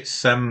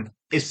 It's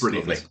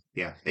brilliant. Lovely.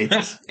 Yeah,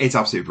 it's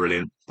absolutely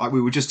brilliant. Like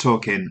we were just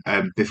talking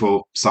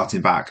before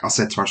starting back, I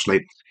said to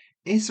Ashley,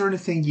 is there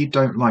anything you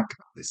don't like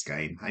about this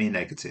game? Any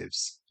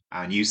negatives?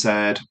 And you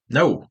said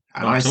no.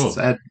 And I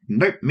said,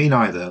 nope, me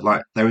neither.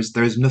 Like there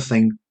is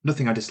nothing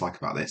I dislike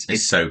about this.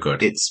 It's so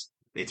good. It's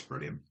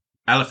brilliant.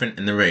 Elephant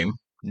in the room,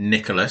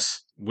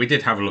 Nicholas. We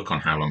did have a look on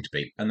How Long to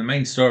Beat, and the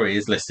main story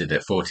is listed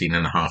at 14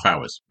 and a half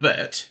hours.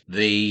 But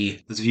there's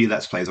a few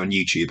Let's Plays on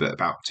YouTube at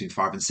about between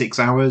 5 and 6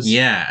 hours.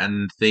 Yeah,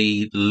 and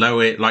the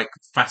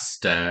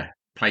faster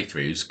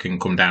playthroughs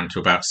can come down to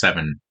about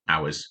 7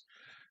 hours.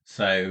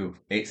 So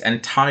it's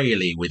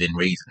entirely within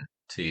reason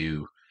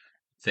to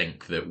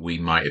think that we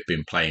might have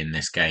been playing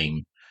this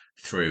game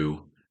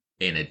through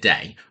in a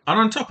day. And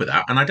on top of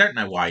that, and I don't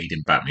know why he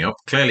didn't back me up,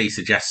 clearly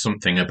suggests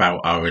something about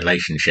our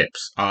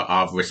relationships,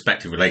 our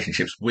respective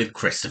relationships with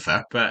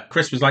Christopher. But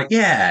Chris was like,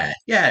 yeah,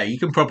 you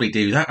can probably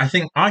do that.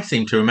 I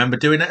seem to remember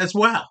doing it as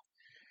well.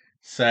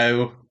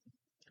 So,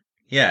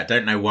 yeah,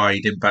 don't know why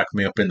he didn't back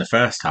me up in the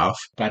first half.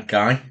 Bad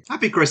guy.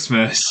 Happy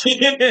Christmas.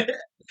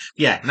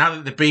 Yeah, now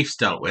that the beef's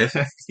dealt with,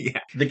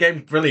 the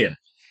game's brilliant.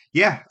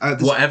 Yeah.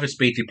 Whatever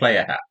speed you play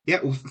it at. Yeah,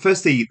 well,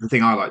 firstly, the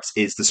thing I liked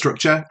is the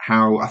structure,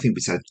 how, I think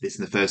we said this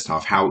in the first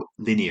half, how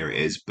linear it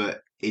is, but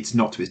it's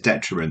not to its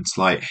detriment.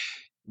 Like,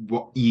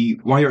 while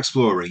you're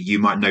exploring, you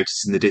might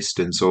notice in the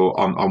distance or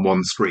on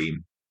one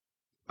screen,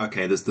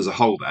 okay, there's a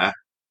hole there,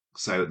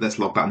 so let's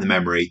log that in the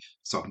memory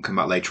so I can come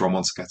back later on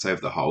once I get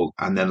over the hole.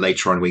 And then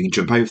later on, when you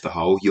can jump over the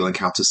hole, you'll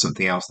encounter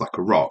something else like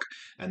a rock.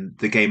 And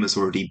the game has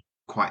already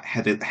quite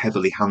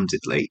heavily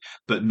handedly,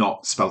 but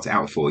not spelt it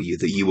out for you,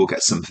 that you will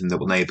get something that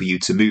will enable you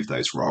to move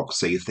those rocks.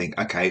 So you think,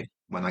 okay,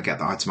 when I get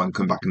the item, I can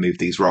come back and move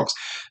these rocks.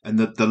 And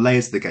the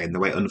layers of the game, the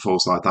way it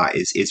unfolds like that,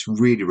 is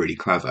really, really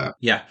clever.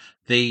 Yeah.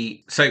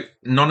 So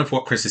none of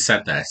what Chris has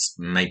said there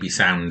maybe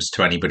sounds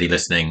to anybody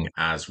listening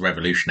as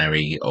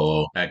revolutionary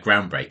or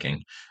groundbreaking.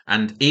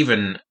 And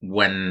even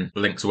when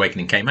Link's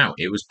Awakening came out,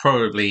 there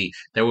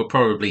were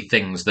probably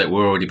things that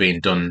were already being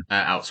done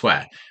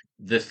elsewhere.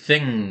 The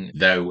thing,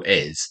 though,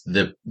 is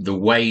the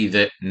way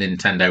that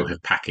Nintendo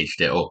have packaged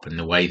it up and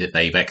the way that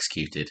they've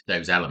executed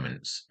those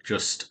elements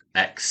just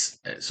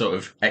sort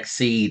of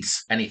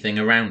exceeds anything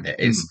around it.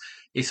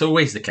 It's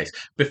always the case.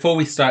 Before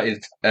we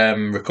started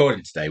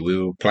recording today, we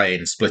were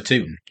playing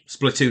Splatoon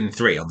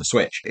 3 on the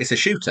Switch. It's a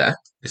shooter.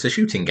 It's a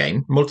shooting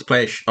game,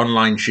 multiplayer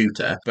online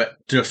shooter, but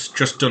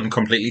just done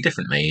completely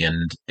differently.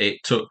 And it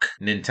took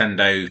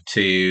Nintendo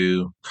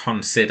to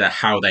consider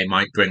how they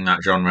might bring that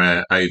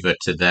genre over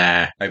to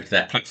their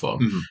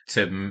platform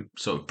to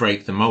sort of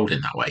break the mold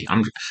in that way.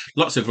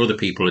 Lots of other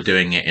people are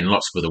doing it in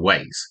lots of other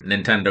ways.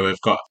 Nintendo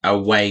have got a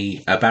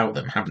way about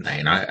them, haven't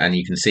they? And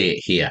you can see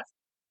it here.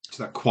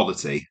 So that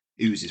quality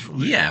oozes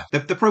from it. Yeah.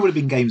 There probably would have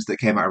been games that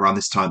came out around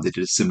this time that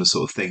did a similar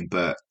sort of thing,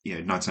 but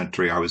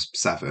 1993, I was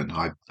 7,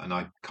 and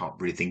I can't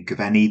really think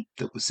of any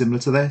that were similar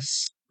to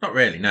this. Not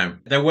really, no.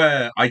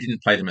 I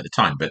didn't play them at the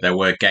time, but there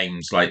were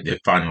games like the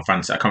Final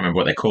Fantasy, I can't remember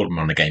what they called them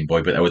on the Game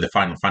Boy, but there were the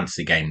Final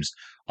Fantasy games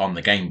on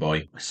the Game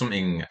Boy.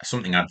 Something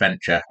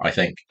Adventure, I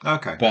think.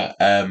 Okay. But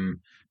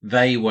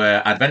they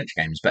were adventure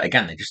games, but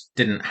again, they just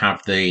didn't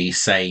have the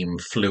same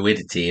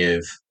fluidity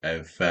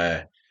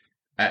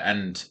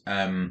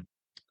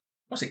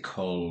what's it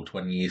called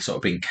when you're sort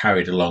of being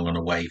carried along on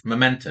a wave?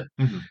 Momentum.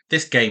 Mm-hmm.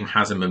 This game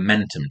has a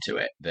momentum to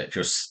it that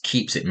just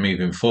keeps it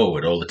moving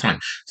forward all the time.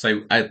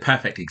 So a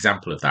perfect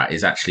example of that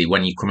is actually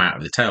when you come out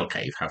of the Tail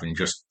Cave, having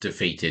just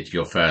defeated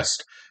your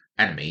first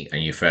enemy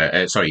and your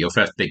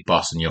first big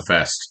boss and your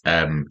first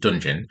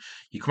dungeon.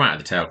 You come out of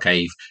the Tail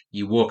Cave,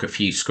 you walk a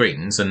few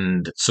screens,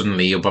 and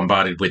suddenly you're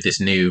bombarded with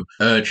this new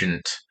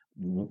urgent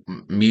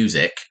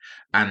music.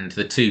 And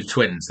the two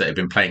twins that have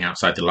been playing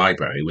outside the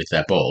library with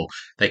their ball,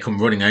 they come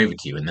running over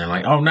to you and they're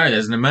like, oh no,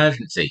 there's an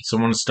emergency.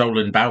 Someone's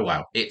stolen Bow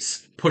Wow.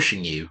 It's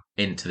pushing you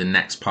into the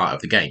next part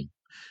of the game,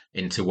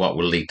 into what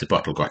will lead to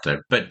Bottle Grotto,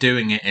 but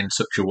doing it in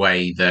such a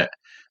way that,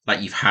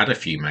 like, you've had a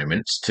few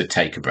moments to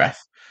take a breath,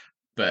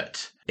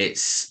 but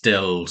it's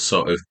still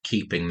sort of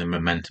keeping the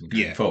momentum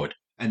going forward.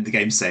 And the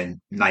game's saying,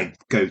 now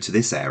go to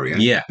this area.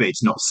 Yeah. But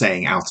it's not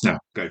saying out now,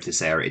 go to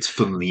this area. It's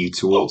funneling you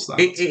towards that.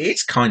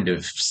 It's kind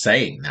of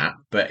saying that,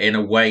 but in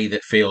a way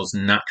that feels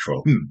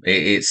natural.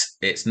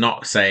 It's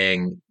not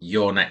saying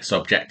your next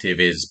objective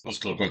is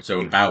Bottle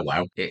Grotto and Bow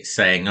Wow. It's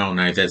saying, oh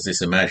no, there's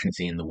this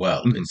emergency in the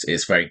world.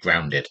 It's very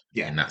grounded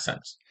in that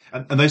sense.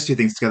 And those two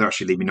things together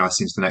actually lead me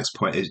nicely into the next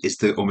point, is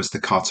almost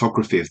the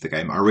cartography of the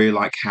game. I really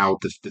like how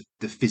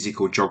the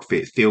physical geography,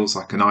 it feels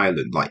like an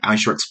island. Like,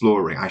 as you're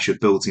exploring, as you're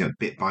building up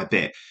bit by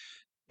bit,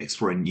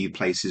 exploring new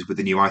places with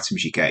the new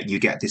items you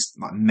get this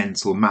like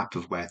mental map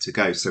of where to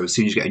go. So as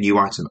soon as you get a new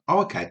item,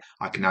 okay,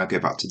 I can now go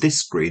back to this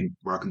screen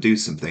where I can do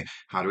something.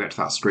 How do I get to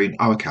that screen?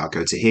 Oh, okay, I'll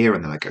go to here,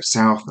 and then I go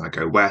south, and I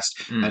go west.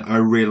 And I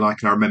really like,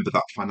 and I remember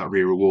that, find that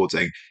really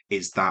rewarding,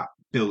 is that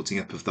building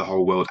up of the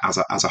whole world as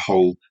a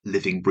whole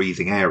living,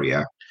 breathing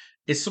area.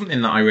 It's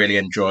something that I really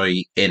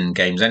enjoy in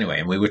games anyway,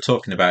 and we were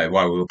talking about it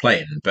while we were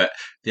playing, but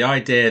the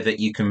idea that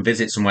you can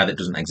visit somewhere that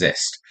doesn't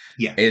exist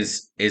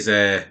is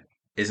an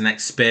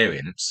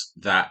experience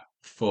that,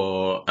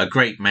 for a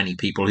great many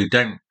people who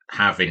don't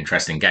have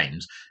interest in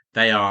games,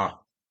 they are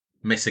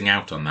missing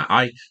out on that.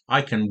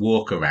 I can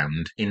walk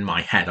around, in my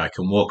head, I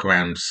can walk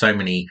around so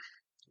many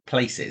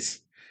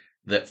places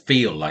that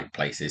feel like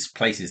places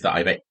that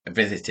I've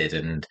visited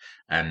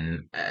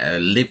and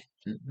lived,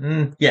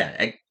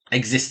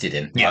 existed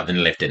in, rather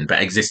than lived in,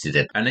 but existed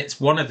in. And it's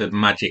one of the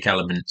magic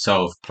elements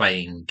of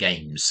playing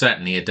games,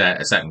 certainly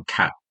a certain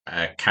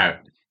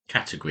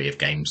category of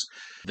games,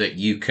 that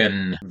you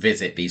can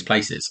visit these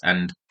places,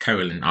 and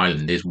Koholint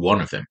Island is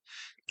one of them.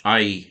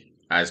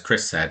 As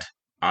Chris said,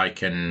 I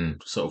can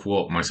sort of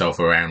walk myself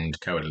around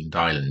Coeland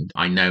Island.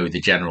 I know the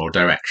general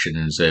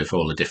directions of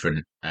all the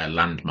different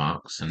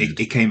landmarks, and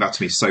it came back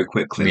to me so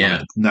quickly. Yeah.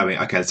 Like knowing,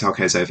 okay, the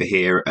Telke's over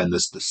here, and the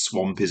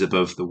swamp is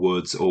above the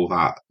woods, all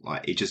that.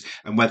 Like it just,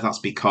 and whether that's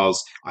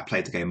because I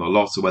played the game a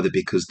lot, or whether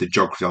because the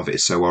geography of it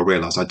is so well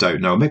realised, I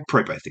don't know. Maybe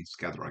probably both things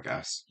together, I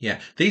guess. Yeah,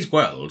 these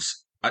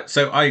worlds.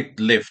 So I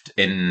lived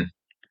in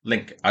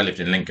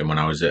Lincoln when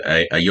I was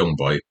a young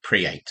boy,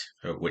 pre-8,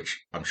 which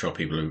I'm sure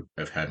people who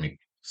have heard me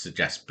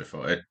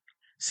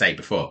say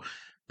before.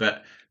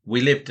 But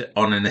we lived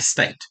on an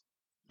estate,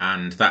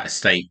 and that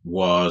estate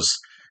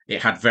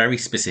it had very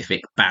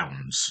specific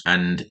bounds,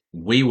 and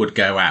we would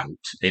go out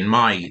in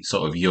my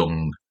sort of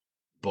young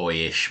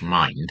boyish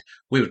mind.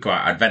 We would go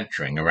out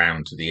adventuring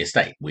around the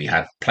estate. We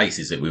had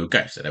places that we would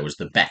go. So there was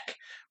the Beck,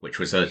 which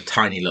was a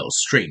tiny little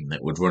stream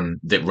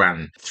that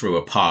ran through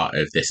a part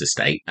of this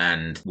estate,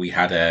 and we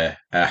had a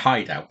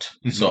hideout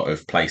sort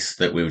of place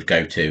that we would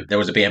go to. There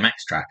was a BMX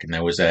track, and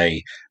there was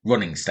a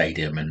running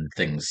stadium and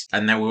things,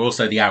 and there were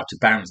also the out of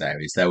bounds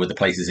areas. There were the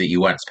places that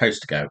you weren't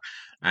supposed to go,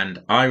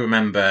 and I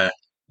remember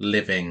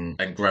living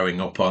and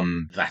growing up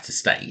on that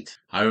estate,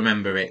 I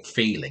remember it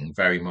feeling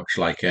very much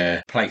like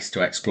a place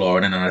to explore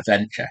and an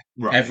adventure.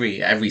 Right.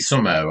 Every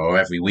summer or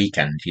every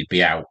weekend, you'd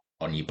be out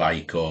on your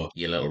bike or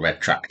your little red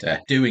tractor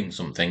doing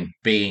something,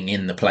 being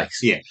in the place.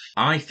 Yeah.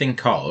 I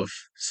think of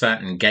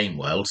certain game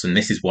worlds, and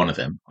this is one of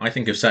them. I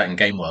think of certain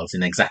game worlds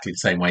in exactly the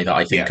same way that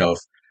I think of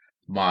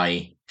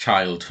my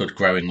childhood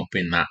growing up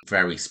in that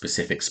very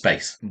specific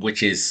space,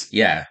 which is,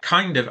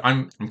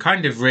 I'm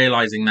kind of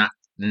realizing that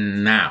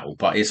now,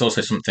 but it's also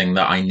something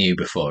that I knew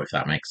before, if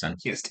that makes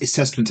sense. Yes, it's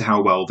testament to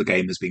how well the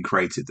game has been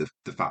created,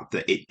 the fact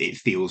that it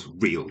feels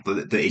real,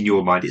 that in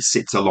your mind it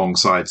sits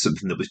alongside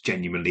something that was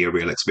genuinely a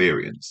real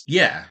experience.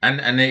 Yeah,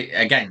 and it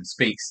again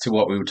speaks to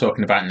what we were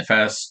talking about in the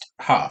first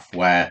half,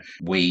 where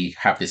we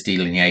have this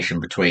delineation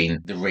between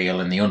the real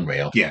and the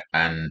unreal,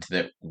 and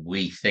that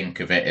we think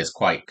of it as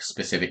quite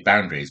specific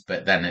boundaries,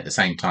 but then at the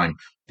same time,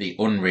 the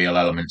unreal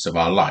elements of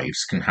our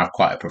lives can have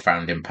quite a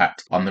profound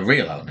impact on the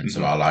real elements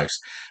of our lives.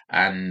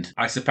 And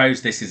I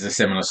suppose this is a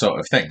similar sort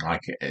of thing,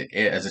 like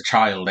as a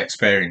child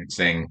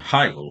experiencing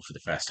Hyrule for the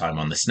first time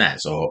on the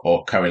SNES,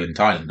 or Coelant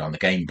Island on the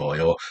Game Boy,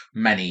 or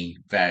many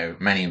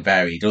and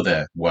varied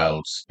other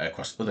worlds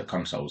across other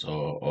consoles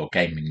or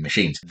gaming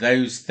machines.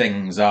 Those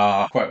things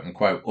are quote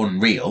unquote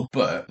unreal,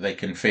 but they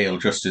can feel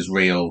just as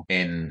real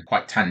in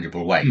quite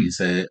tangible ways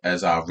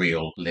as our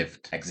real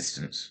lived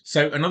existence.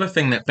 So another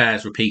thing that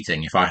bears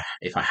repeating, if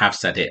I have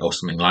said it or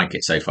something like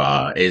it so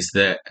far, is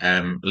that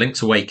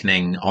Link's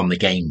Awakening on the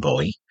Game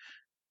Boy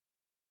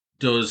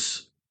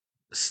does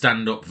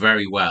stand up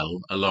very well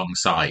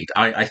alongside.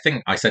 I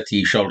think I said to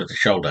you shoulder to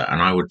shoulder,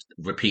 and I would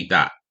repeat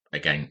that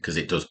again because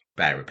it does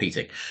bear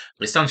repeating.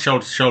 It stands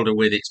shoulder to shoulder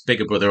with its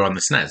bigger brother on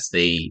the SNES,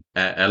 the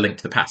A Link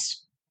to the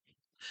Past.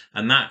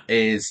 And that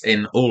is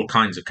in all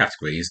kinds of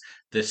categories.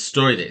 The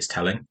story that it's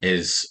telling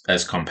is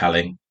as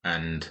compelling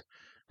and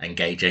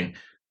engaging.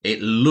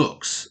 It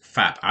looks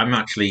fab. I'm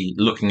actually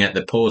looking at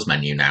the pause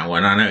menu now,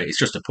 and I know it's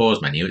just a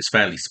pause menu. It's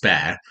fairly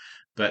spare,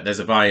 but there's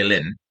a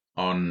violin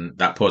on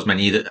that pause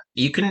menu that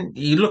you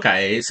look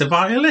at it. It's a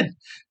violin.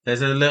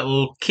 There's a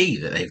little key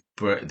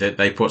that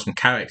they put some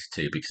character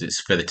to because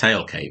it's for the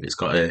tail cave. It's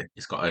got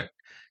a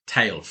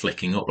tail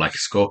flicking up like a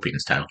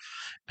scorpion's tail,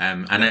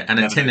 and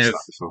a tin of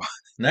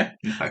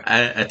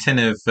a tin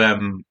of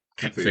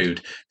cat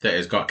food that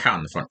has got a cat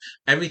on the front.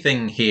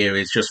 Everything here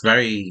is just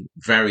very,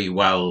 very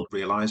well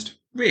realised,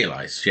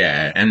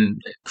 yeah, and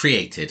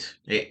created.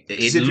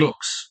 It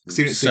looks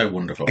so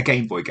wonderful. A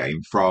Game Boy game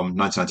from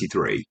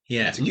 1993.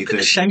 Yeah, look at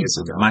the shapes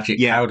of the magic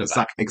powder.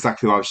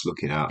 Exactly what I was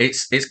looking at.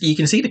 It's you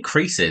can see the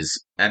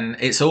creases, and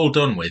it's all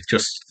done with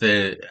just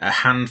a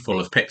handful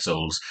of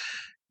pixels.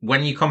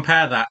 When you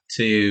compare that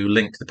to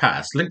Link to the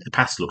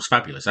Past looks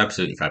fabulous,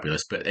 absolutely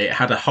fabulous, but it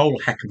had a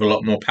whole heck of a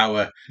lot more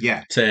power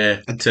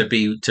to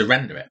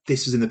render it.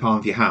 This was in the palm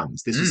of your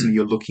hands. This is something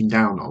you're looking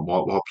down on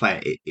while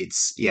playing it.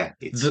 It's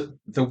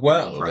the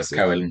world impressive.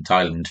 Of Coelant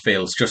Island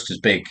feels just as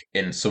big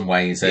in some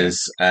ways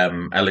as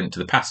A Link to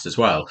the Past as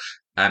well.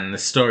 And the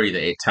story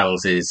that it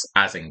tells is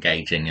as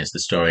engaging as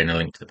the story in A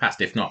Link to the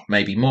Past, if not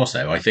maybe more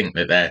so. I think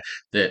that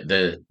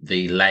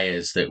the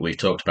layers that we've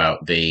talked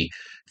about, the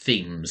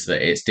themes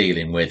that it's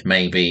dealing with,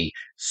 maybe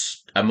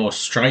are more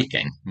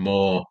striking,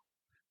 more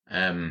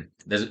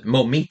there's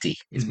more meaty.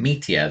 It's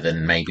meatier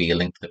than maybe A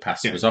Link to the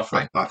Past was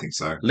offering. I think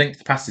so. Link to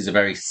the Past is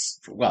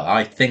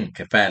I think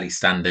a fairly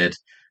standard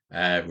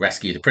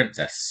Rescue the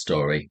Princess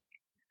story.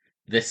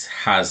 This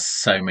has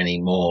so many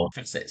more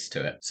facets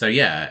to it. So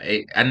yeah,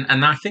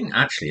 and I think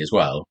actually as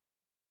well,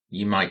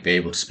 you might be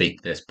able to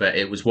speak to this, but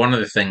it was one of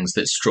the things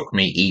that struck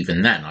me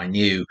even then. I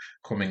knew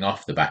coming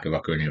off the back of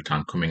Ocarina of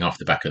Time, coming off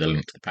the back of The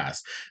Link to the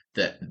Past,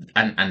 that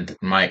and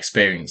my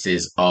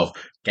experiences of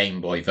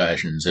Game Boy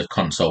versions of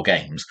console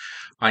games,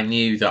 I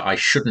knew that I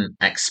shouldn't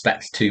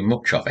expect too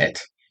much of it,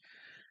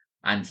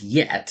 and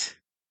yet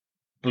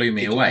blew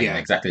me away in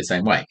exactly the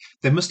same way.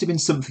 There must have been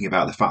something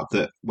about the fact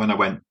that when I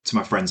went to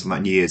my friends on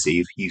that New Year's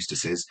Eve,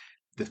 Eustace's,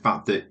 the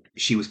fact that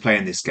she was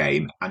playing this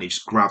game and it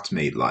just grabbed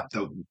me, like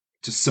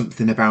just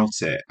something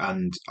about it.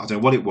 And I don't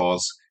know what it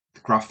was.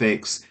 The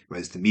graphics,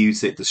 whereas the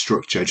music, the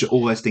structure, just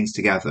all those things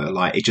together,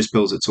 like it just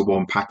builds it to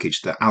one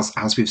package that,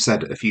 as we've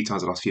said a few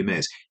times the last few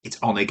minutes, it's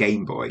on a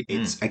Game Boy.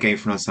 It's a game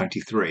from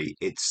 1993.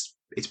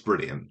 It's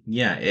brilliant.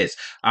 Yeah, it is.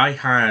 I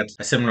had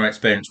a similar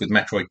experience with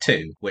Metroid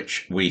 2,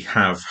 which we've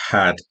done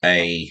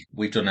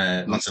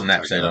an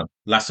episode on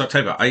last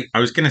October. I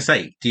was going to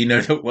say, do you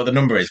know what the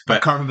number is? But I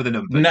can't remember the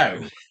number.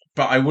 No,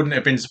 but I wouldn't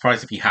have been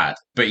surprised if you had.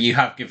 But you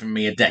have given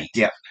me a date.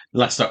 Yeah.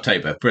 Last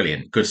October.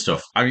 Brilliant. Good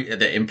stuff.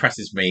 That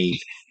impresses me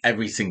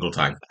every single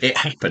time. It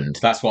happened.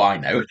 That's what I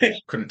know.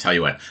 Couldn't tell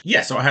you when.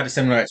 Yeah, so I had a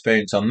similar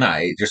experience on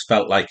that. It just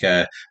felt like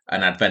an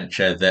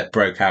adventure that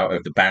broke out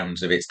of the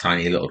bounds of its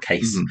tiny little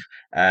case.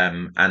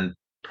 And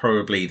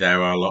probably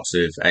there are lots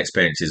of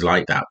experiences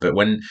like that. But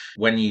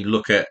when you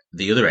look at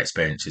the other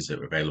experiences that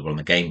were available on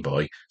the Game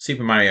Boy,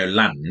 Super Mario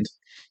Land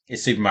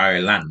is Super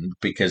Mario Land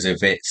because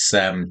of its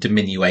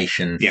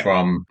diminution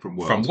from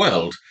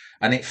World.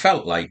 And it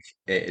felt like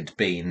it had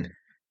been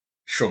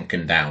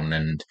shrunken down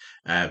and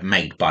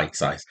made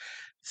bite-sized.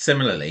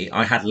 Similarly,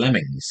 I had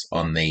Lemmings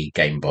on the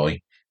Game Boy.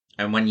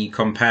 And when you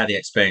compare the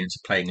experience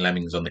of playing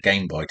Lemmings on the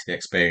Game Boy to the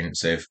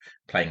experience of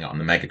playing it on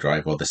the Mega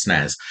Drive or the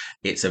SNES,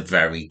 it's a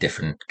very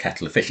different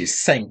kettle of fish. It's the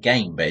same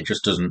game, but it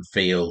just doesn't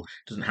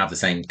have the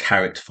same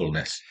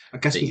characterfulness. I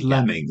guess with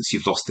Lemmings,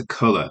 you've lost the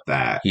colour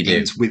there. You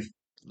do. With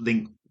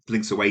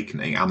Link's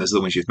Awakening, and there's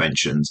the ones you've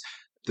mentioned,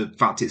 the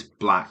fact it's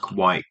black,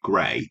 white,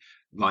 grey,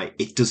 like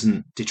it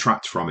doesn't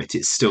detract from it.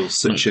 It's still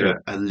such a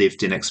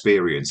lived-in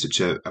experience,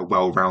 such a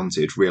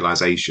well-rounded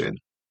realisation.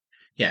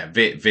 Yeah,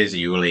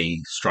 visually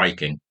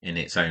striking in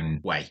its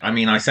own way. I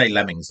mean, I say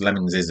Lemmings.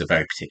 Lemmings is a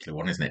very particular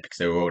one, isn't it? Because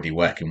they were already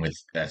working with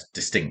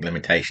distinct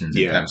limitations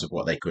in terms of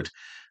what they could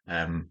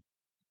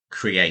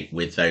create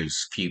with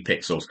those few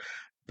pixels.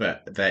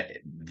 But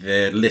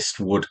the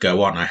list would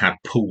go on. I had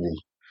Pool,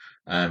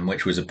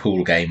 which was a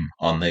pool game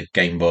on the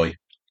Game Boy.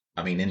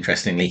 I mean,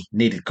 interestingly,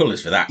 needed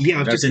colours for that. Yeah, I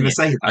was just going to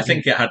say that. I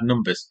think it had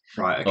numbers,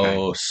 right? Okay.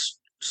 Or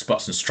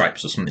spots and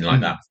stripes or something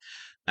like that,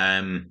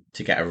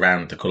 to get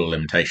around the colour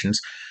limitations.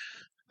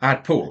 I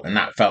had Pool, and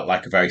that felt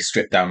like a very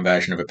stripped down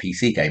version of a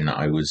PC game that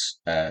I was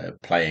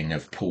playing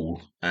of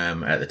Pool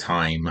at the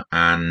time.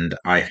 And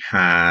I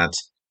had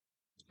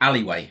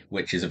Alleyway,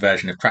 which is a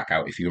version of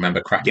Crackout, if you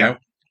remember Crackout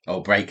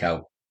or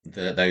Breakout,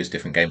 those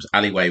different games.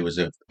 Alleyway was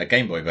a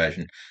Game Boy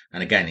version,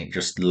 and again, it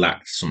just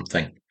lacked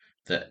something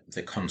that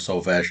the console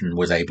version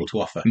was able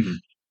to offer.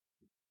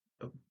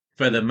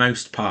 For the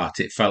most part,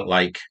 it felt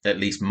like, at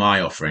least my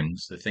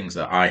offerings, the things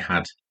that I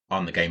had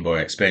on the Game Boy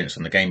experience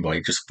on the Game Boy,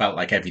 it just felt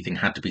like everything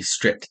had to be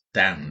stripped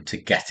down to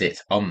get it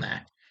on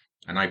there.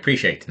 And I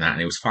appreciated that,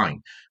 and it was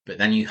fine. But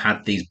then you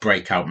had these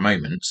breakout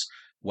moments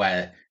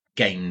where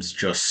games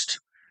just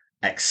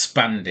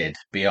expanded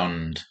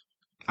beyond.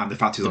 And the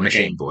fact it was on the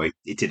Game Boy,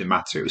 it didn't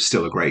matter. It was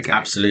still a great game.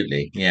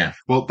 Absolutely, yeah.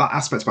 Well, that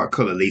aspect about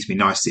colour leads me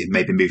nicely,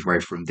 maybe moving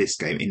away from this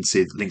game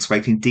into Link's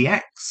Awakening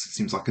DX.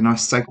 Seems like a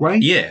nice segue.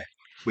 Yeah.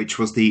 Which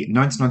was the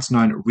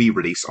 1999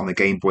 re-release on the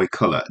Game Boy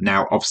Color.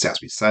 Now, obviously, as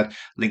we said,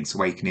 Link's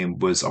Awakening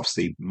was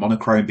obviously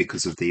monochrome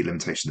because of the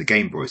limitation of the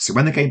Game Boy. So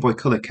when the Game Boy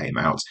Color came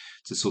out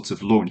to sort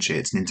of launch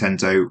it,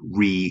 Nintendo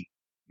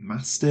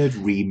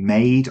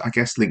remade, I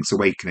guess, Link's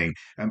Awakening.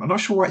 I'm not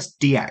sure why it's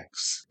DX.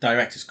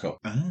 Director's Cut.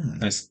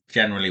 That's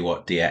generally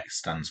what DX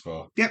stands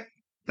for. Yep,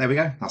 there we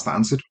go. That's that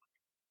answered.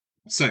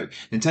 So,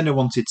 Nintendo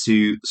wanted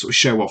to sort of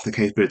show off the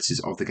capabilities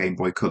of the Game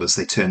Boy Color,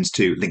 so they turned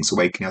to Link's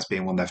Awakening as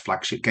being one of their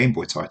flagship Game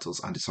Boy titles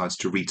and decided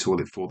to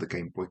retool it for the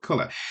Game Boy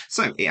Color.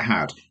 So, it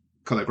had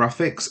colour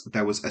graphics,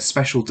 there was a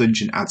special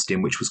dungeon added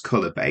in which was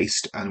colour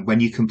based, and when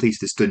you completed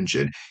this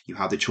dungeon, you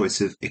had the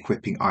choice of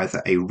equipping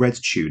either a red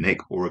tunic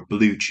or a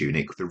blue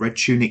tunic. The red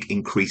tunic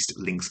increased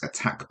Link's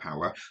attack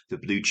power, the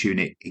blue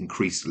tunic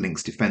increased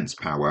Link's defense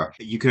power.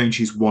 You could only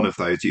choose one of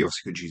those, you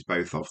obviously could choose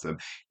both of them.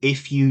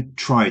 If you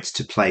tried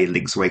to play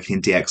Link's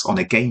Awakening DX on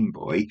a Game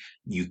Boy,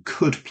 you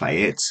could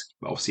play it,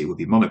 obviously it would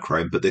be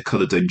monochrome, but the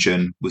colour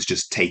dungeon was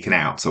just taken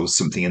out, so there was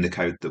something in the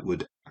code that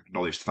would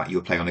acknowledge the fact you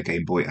were playing on a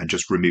Game Boy and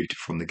just removed it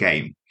from the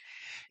game.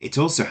 It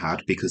also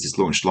had, because it's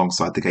launched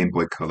alongside the Game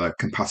Boy Color,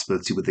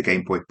 compatibility with the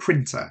Game Boy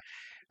printer.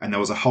 And there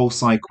was a whole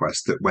side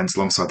quest that went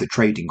alongside the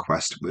trading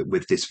quest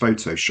with this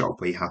Photoshop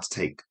where you had to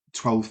take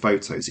 12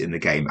 photos in the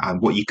game.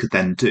 And what you could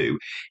then do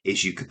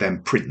is you could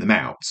then print them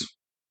out.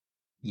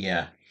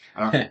 Yeah.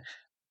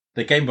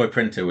 The Game Boy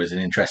printer was an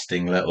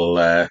interesting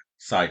little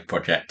side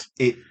project.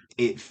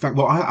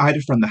 Well, I had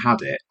a friend that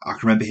had it. I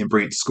can remember him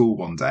bringing it to school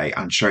one day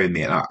and showing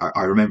me it.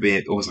 I remember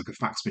it almost like a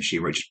fax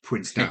machine where it just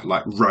printed out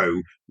like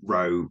row,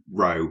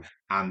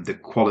 and the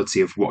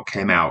quality of what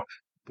came out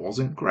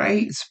wasn't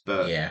great.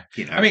 But yeah,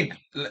 you know, I mean,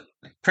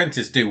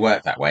 printers do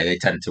work that way. They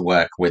tend to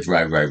work with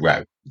row.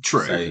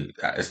 True. So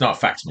it's not a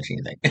fax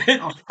machine thing.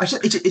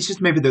 It's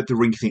just maybe the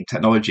rinky-dink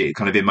technology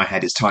kind of in my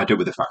head is tied up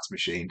with a fax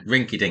machine.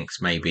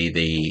 Rinky-dinks may be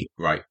the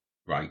right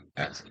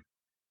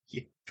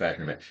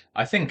version of it.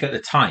 I think at the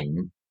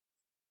time,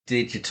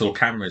 digital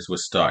cameras were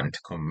starting to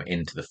come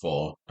into the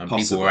fore, and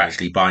Possibly. people were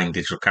actually buying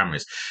digital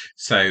cameras.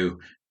 So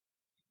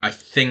I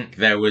think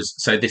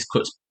this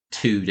cuts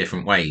two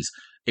different ways.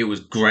 It was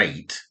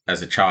great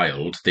as a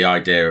child, the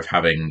idea of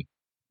having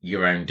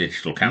your own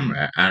digital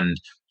camera, and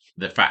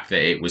the fact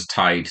that it was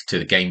tied to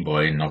the Game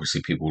Boy, and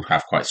obviously people would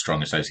have quite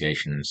strong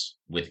associations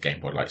with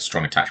Game Boy, like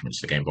strong attachments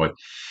to the Game Boy.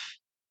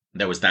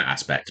 There was that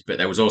aspect, but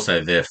there was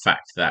also the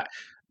fact that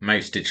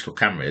most digital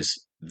cameras,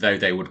 though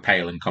they would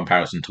pale in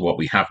comparison to what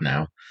we have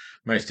now,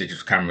 most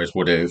digital cameras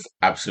would have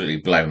absolutely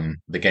blown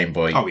the Game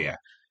Boy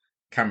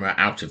camera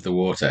out of the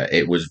water.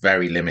 It was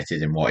very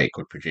limited in what it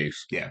could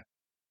produce. Yeah.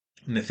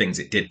 And the things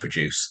it did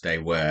produce, they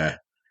were,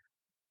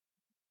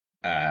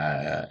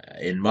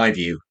 in my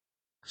view,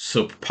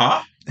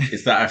 subpar.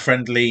 Is that a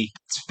friendly,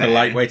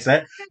 polite way to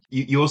say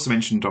it? You also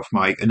mentioned off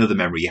mic another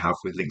memory you have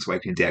with Link's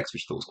Awakening DX,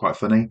 which I thought was quite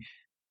funny.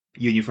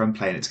 You and your friend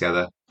playing it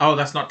together. Oh,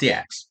 that's not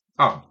DX.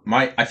 Oh,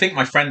 I think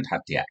my friend had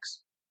DX.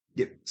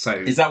 Yeah. So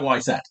is that what I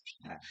said?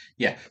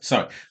 Yeah.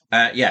 So,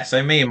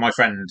 So me and my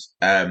friend,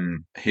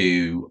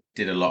 who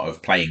did a lot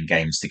of playing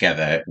games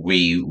together,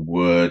 we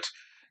would,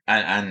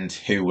 and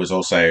who was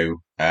also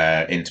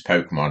into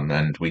Pokemon,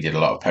 and we did a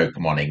lot of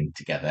Pokemoning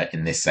together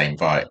in this same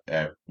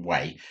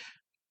way.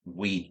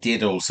 We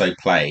did also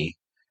play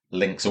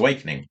Link's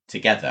Awakening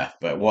together,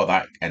 but what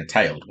that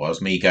entailed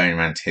was me going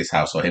around to his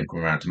house or him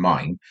coming around to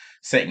mine,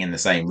 sitting in the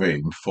same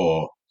room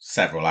for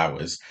several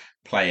hours,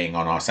 playing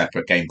on our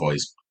separate Game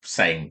Boys,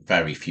 saying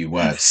very few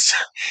words.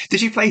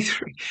 Did you play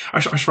through? I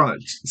find that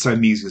so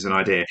amusing as an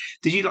idea.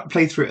 Did you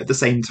play through it at the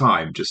same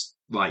time? Just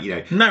like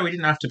No, we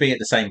didn't have to be at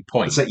the same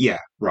point. So, yeah,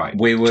 right.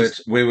 We were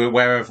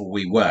wherever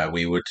we were.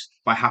 We would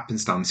by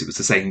happenstance. It was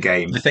the same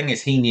game. The thing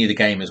is, he knew the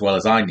game as well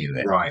as I knew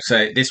it. Right.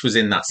 So this was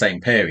in that same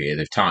period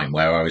of time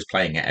where I was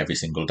playing it every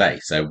single day.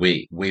 So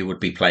we would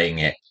be playing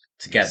it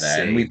together,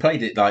 and we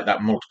played it like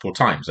that multiple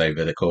times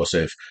over the course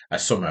of a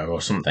summer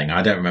or something.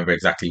 I don't remember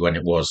exactly when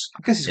it was.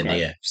 I guess it's in the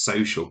year.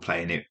 Social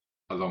playing it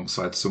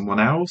alongside someone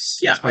else.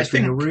 Yeah, I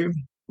think in a room.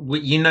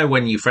 You know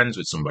when you're friends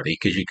with somebody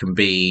because you can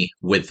be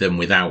with them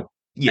without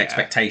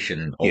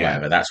expectation or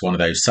whatever. That's one of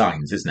those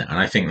signs, isn't it? And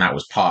I think that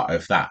was part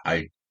of that.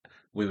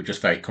 We were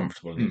just very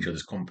comfortable in each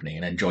other's company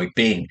and enjoyed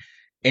being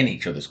in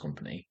each other's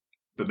company,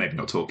 but maybe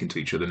not talking to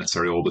each other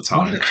necessarily all the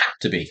time. We didn't have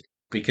to be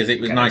because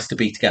it was nice to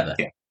be together.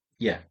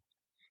 Yeah.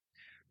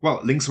 Well,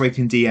 Link's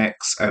Awakening DX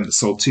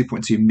sold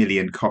 2.2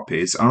 million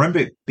copies. I remember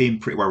it being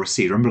pretty well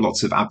received. I remember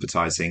lots of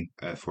advertising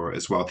for it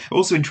as well.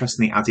 Also,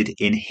 interestingly, added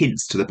in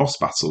hints to the boss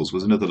battles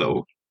was another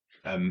little.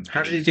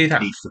 How did he do that?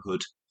 Beneath the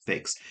hood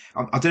fix.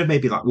 I don't know,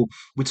 maybe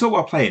we talked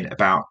while playing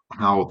about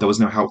how there was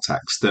no help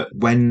text, that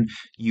when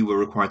you were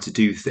required to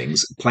do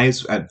things,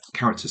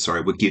 characters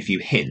would give you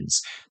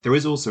hints. There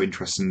is also,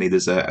 interestingly,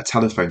 there's a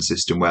telephone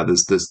system where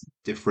there's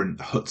different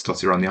huts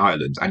dotted around the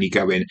island, and you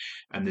go in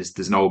and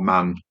there's an old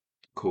man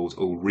called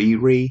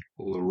Ulriri,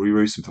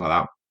 something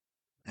like that,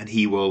 and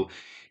he will.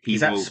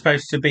 Is that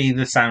supposed to be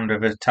the sound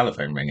of a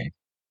telephone ringing?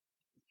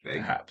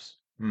 Perhaps.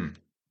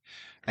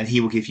 And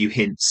he will give you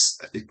hints,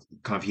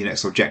 kind of your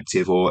next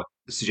objective, or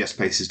suggest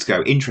places to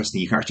go.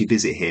 Interestingly, you can actually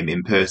visit him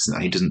in person,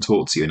 and he doesn't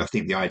talk to you. And I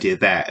think the idea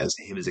there, as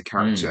him as a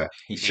character,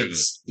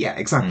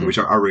 exactly, which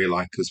I really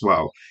like as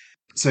well.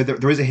 So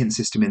there is a hint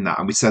system in that,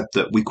 and we said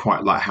that we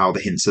quite like how the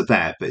hints are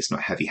there, but it's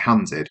not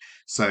heavy-handed.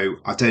 So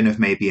I don't know if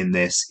maybe in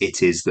this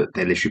it is that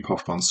they literally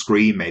pop up on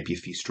screen. Maybe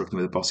if you're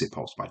struggling with a boss, it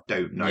pops, but I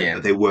don't know.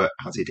 But they were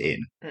added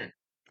in.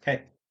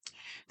 Okay.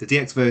 The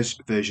DX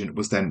version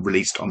was then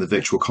released on the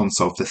Virtual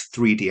Console for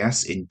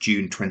 3DS in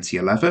June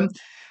 2011.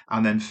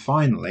 And then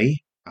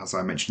finally, as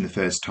I mentioned in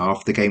the first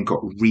half, the game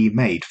got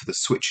remade for the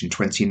Switch in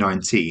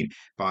 2019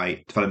 by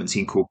a development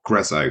team called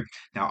Grezzo.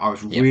 Now, I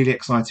was really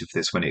excited for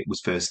this when it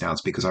was first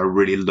announced because I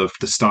really loved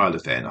the style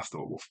of it. And I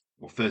thought,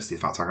 well firstly,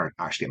 the fact I can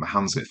actually get my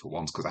hands on it for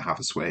once because I have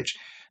a Switch,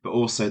 but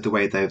also the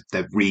way they've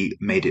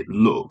remade it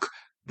look.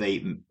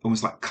 They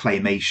almost like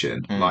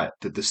claymation, like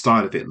the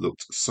style of it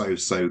looked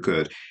so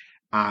good.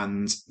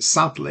 And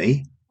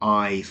sadly,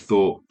 I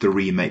thought the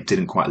remake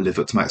didn't quite live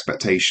up to my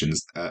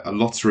expectations. A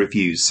lot of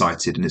reviews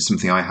cited, and it's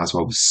something I had as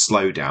well, was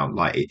slowdown.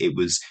 Like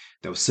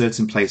there were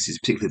certain places,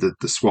 particularly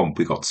the swamp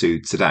we got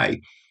to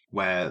today,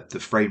 where the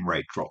frame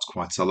rate dropped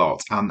quite a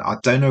lot. And I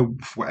don't know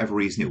for whatever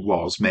reason it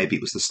was, maybe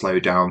it was the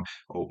slowdown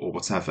or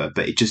whatever,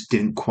 but it just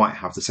didn't quite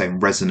have the same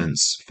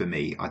resonance for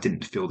me. I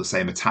didn't feel the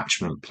same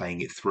attachment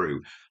playing it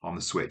through on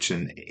the Switch.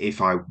 And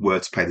if I were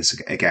to play this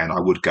again, I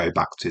would go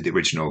back to the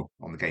original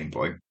on the Game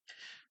Boy.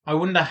 I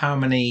wonder how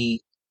many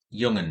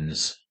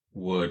young'uns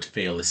would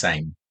feel the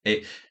same.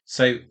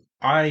 So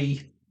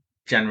I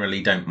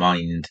generally don't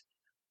mind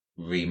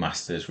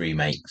remasters,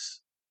 remakes,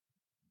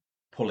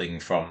 pulling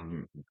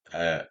from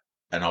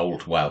an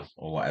old well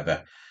or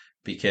whatever,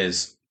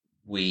 because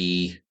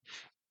I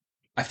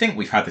think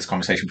we've had this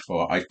conversation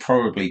before. I've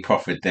probably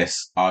proffered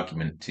this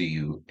argument to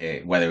you,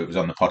 whether it was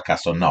on the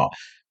podcast or not,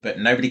 but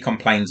nobody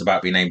complains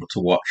about being able to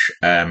watch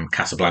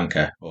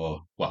Casablanca,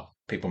 or, well,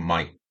 people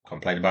might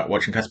complain about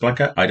watching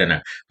Casablanca. I don't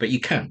know, but you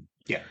can.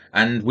 Yeah.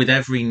 And with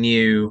every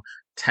new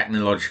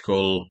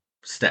technological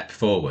step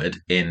forward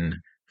in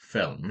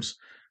films,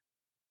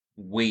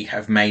 we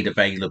have made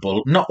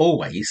available, not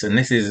always, and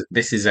this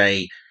is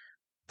a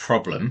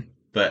problem,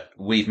 but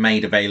we've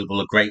made available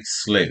a great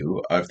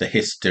slew of the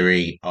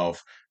history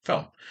of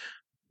film.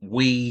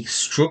 We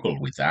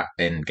struggle with that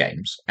in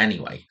games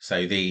anyway.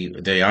 So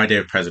the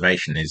idea of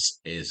preservation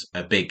is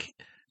a big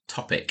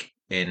topic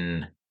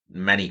in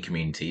many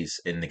communities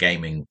in the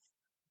gaming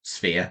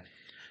sphere.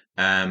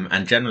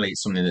 And generally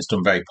it's something that's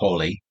done very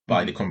poorly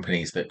by the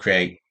companies that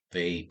create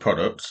the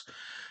products,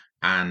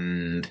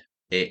 and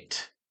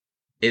it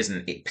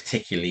isn't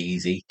particularly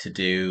easy to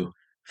do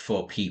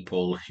for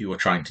people who are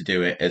trying to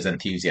do it as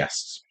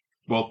enthusiasts.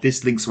 Well,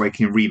 this Link's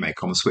Awakening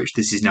remake on the Switch,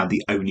 this is now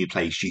the only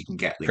place you can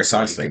get Link's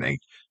Awakening.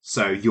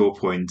 So your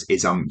point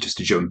is, just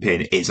to jump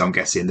in, is I'm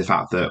guessing the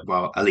fact that,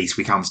 well, at least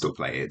we can still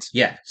play it.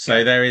 Yeah,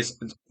 so there is,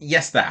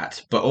 yes,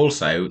 that, but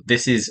also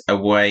this is a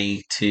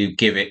way to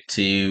give it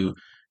to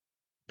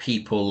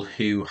people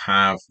who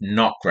have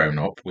not grown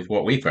up with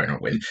what we've grown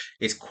up with.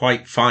 It's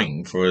quite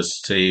fine for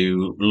us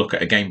to look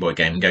at a Game Boy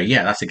game and go,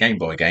 yeah, that's a Game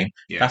Boy game.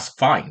 Yeah. That's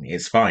fine.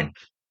 It's fine.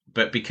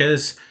 But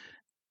because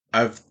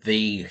of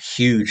the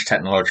huge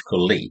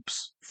technological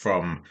leaps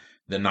from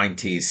the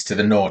 90s to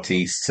the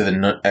noughties to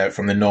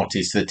from the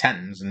noughties to the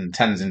 10s and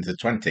 10s into the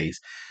 20s,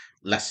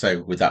 less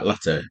so with that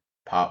latter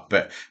part,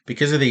 but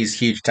because of these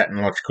huge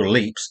technological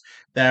leaps,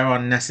 there are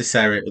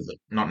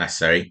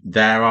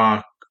there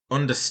are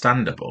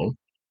understandable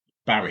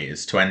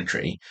barriers to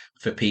entry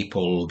for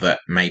people that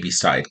maybe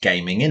started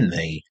gaming in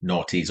the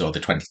noughties or the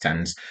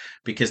 2010s,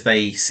 because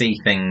they see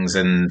things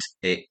and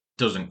it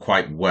doesn't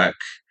quite work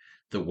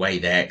the way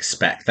they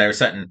expect. There are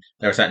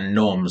certain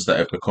norms that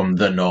have become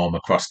the norm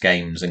across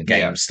games, and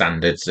game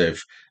standards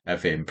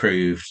have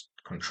improved.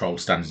 Control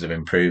standards have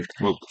improved.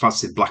 Well,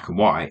 that's in black and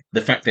white. The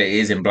fact that it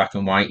is in black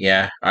and white,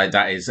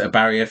 that is a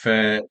barrier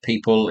for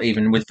people,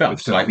 even with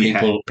films.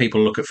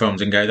 People look at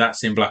films and go,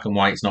 "That's in black and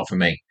white. It's not for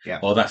me." Yeah.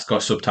 Or that's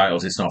got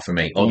subtitles. It's not for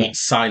me. Or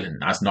that's silent.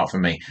 That's not for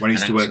me. When I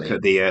used to work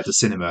at the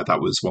cinema,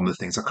 that was one of the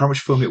things. I can't remember which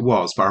film it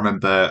was, but I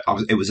remember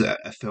it was a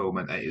film,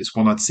 and it was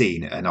one I'd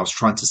seen, and I was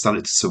trying to sell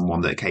it to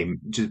someone that came.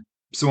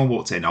 Someone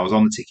walked in, I was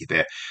on the ticket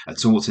bit, and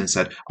someone walked in and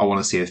said, I want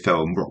to see a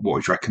film, what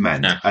would you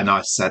recommend? Yeah. And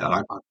I said, and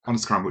I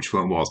honestly can't remember which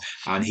film it was,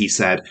 and he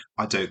said,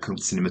 I don't come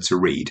to cinema to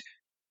read.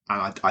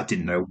 And I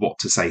didn't know what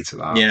to say to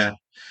that. Yeah.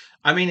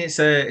 I mean, it's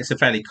a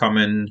fairly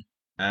common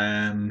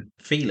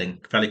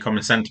feeling, fairly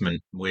common sentiment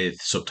with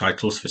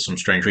subtitles for some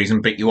strange reason,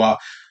 but you are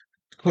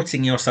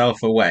putting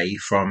yourself away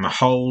from a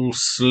whole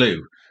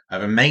slew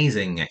of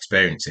amazing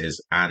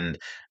experiences and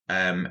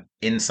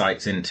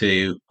insights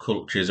into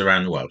cultures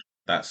around the world.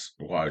 That's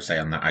what I would say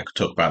on that. I could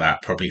talk about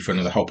that probably for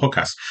another whole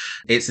podcast.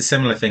 It's a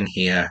similar thing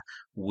here.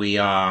 We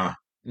are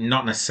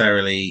not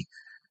necessarily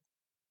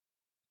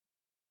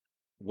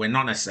going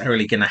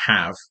to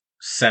have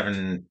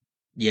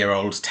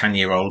 7-year-olds,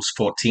 10-year-olds,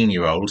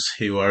 14-year-olds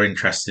who are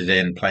interested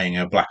in playing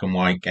a black and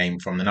white game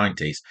from the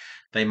 90s.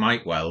 They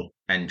might well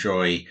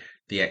enjoy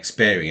the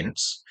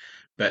experience,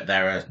 but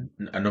there are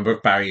a number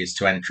of barriers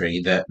to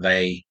entry that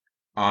they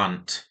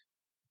aren't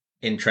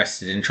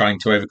interested in trying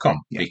to overcome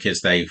because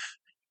they've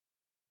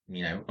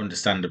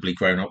understandably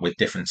grown up with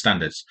different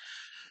standards.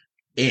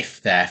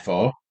 If,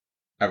 therefore,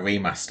 a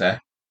remaster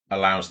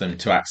allows them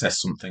to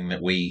access something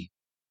that we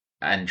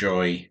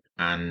enjoy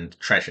and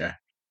treasure,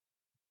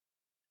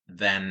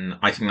 then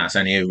I think that's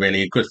only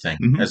a good thing,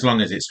 as long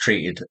as it's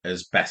treated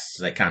as best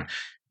as they can.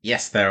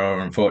 Yes, there are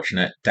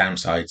unfortunate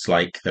downsides,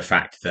 like the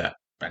fact that,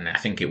 and I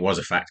think it was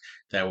a fact,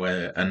 there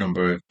were a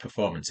number of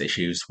performance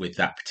issues with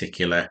that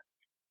particular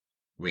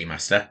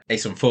remaster.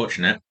 It's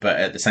unfortunate, but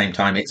at the same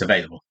time, it's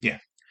available. Yeah.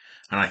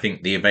 And I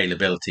think the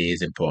availability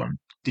is important.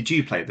 Did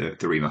you play the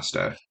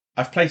remaster?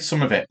 I've played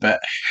some of it, but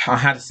I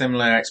had a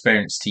similar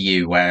experience to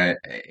you where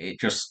it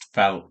just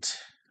felt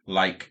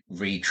like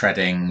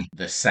retreading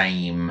the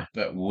same,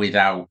 but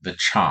without the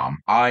charm.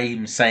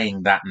 I'm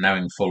saying that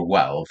knowing full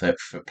well that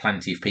for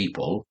plenty of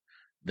people,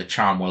 the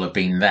charm will have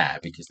been there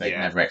because they've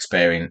never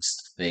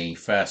experienced the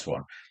first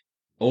one.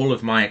 All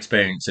of my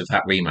experience of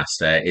that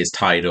remaster is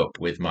tied up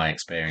with my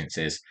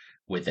experiences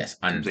with this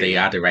and the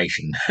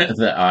adoration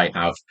that I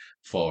have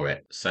for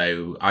it.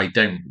 So I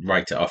don't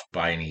write it off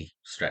by any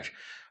stretch.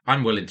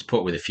 I'm willing to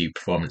put with a few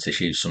performance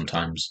issues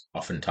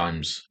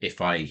oftentimes,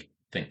 if I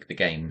think the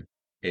game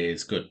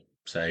is good.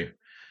 So,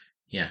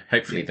 yeah,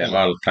 hopefully there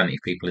are plenty of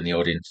people in the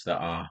audience that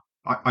are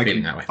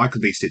feeling that way. I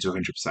could least it to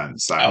 100%.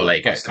 So there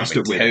you go. It's not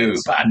too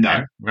bad.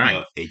 No,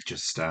 right. It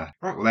just right.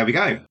 Well, there we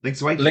go.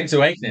 Link's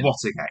Awakening. What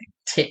a game!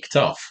 Ticked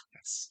off.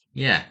 Yes.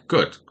 Yeah,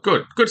 good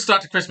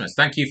start to Christmas.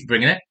 Thank you for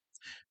bringing it.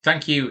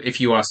 Thank you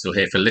if you are still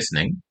here for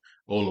listening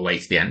all the way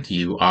to the end.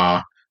 You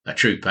are a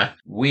trooper.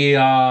 We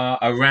are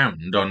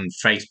around on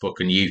Facebook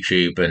and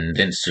YouTube and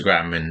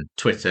Instagram and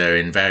Twitter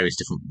in various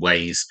different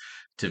ways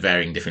to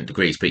varying different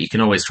degrees, but you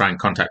can always try and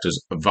contact us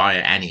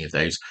via any of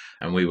those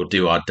and we will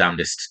do our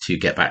damnedest to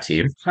get back to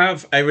you.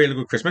 Have a really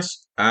good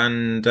Christmas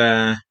and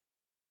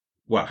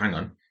well, hang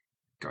on.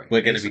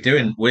 We're going to be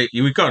doing.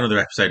 We've got another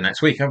episode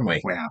next week, haven't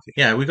we? We have.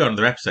 Yeah, we've got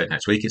another episode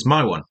next week. It's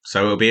my one,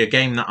 so it'll be a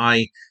game that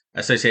I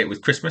associated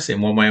with Christmas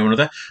in one way or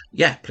another,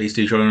 yeah, please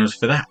do join us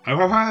for that. Ho,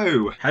 ho,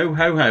 ho. Ho,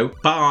 ho, ho.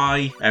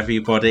 Bye,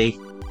 everybody.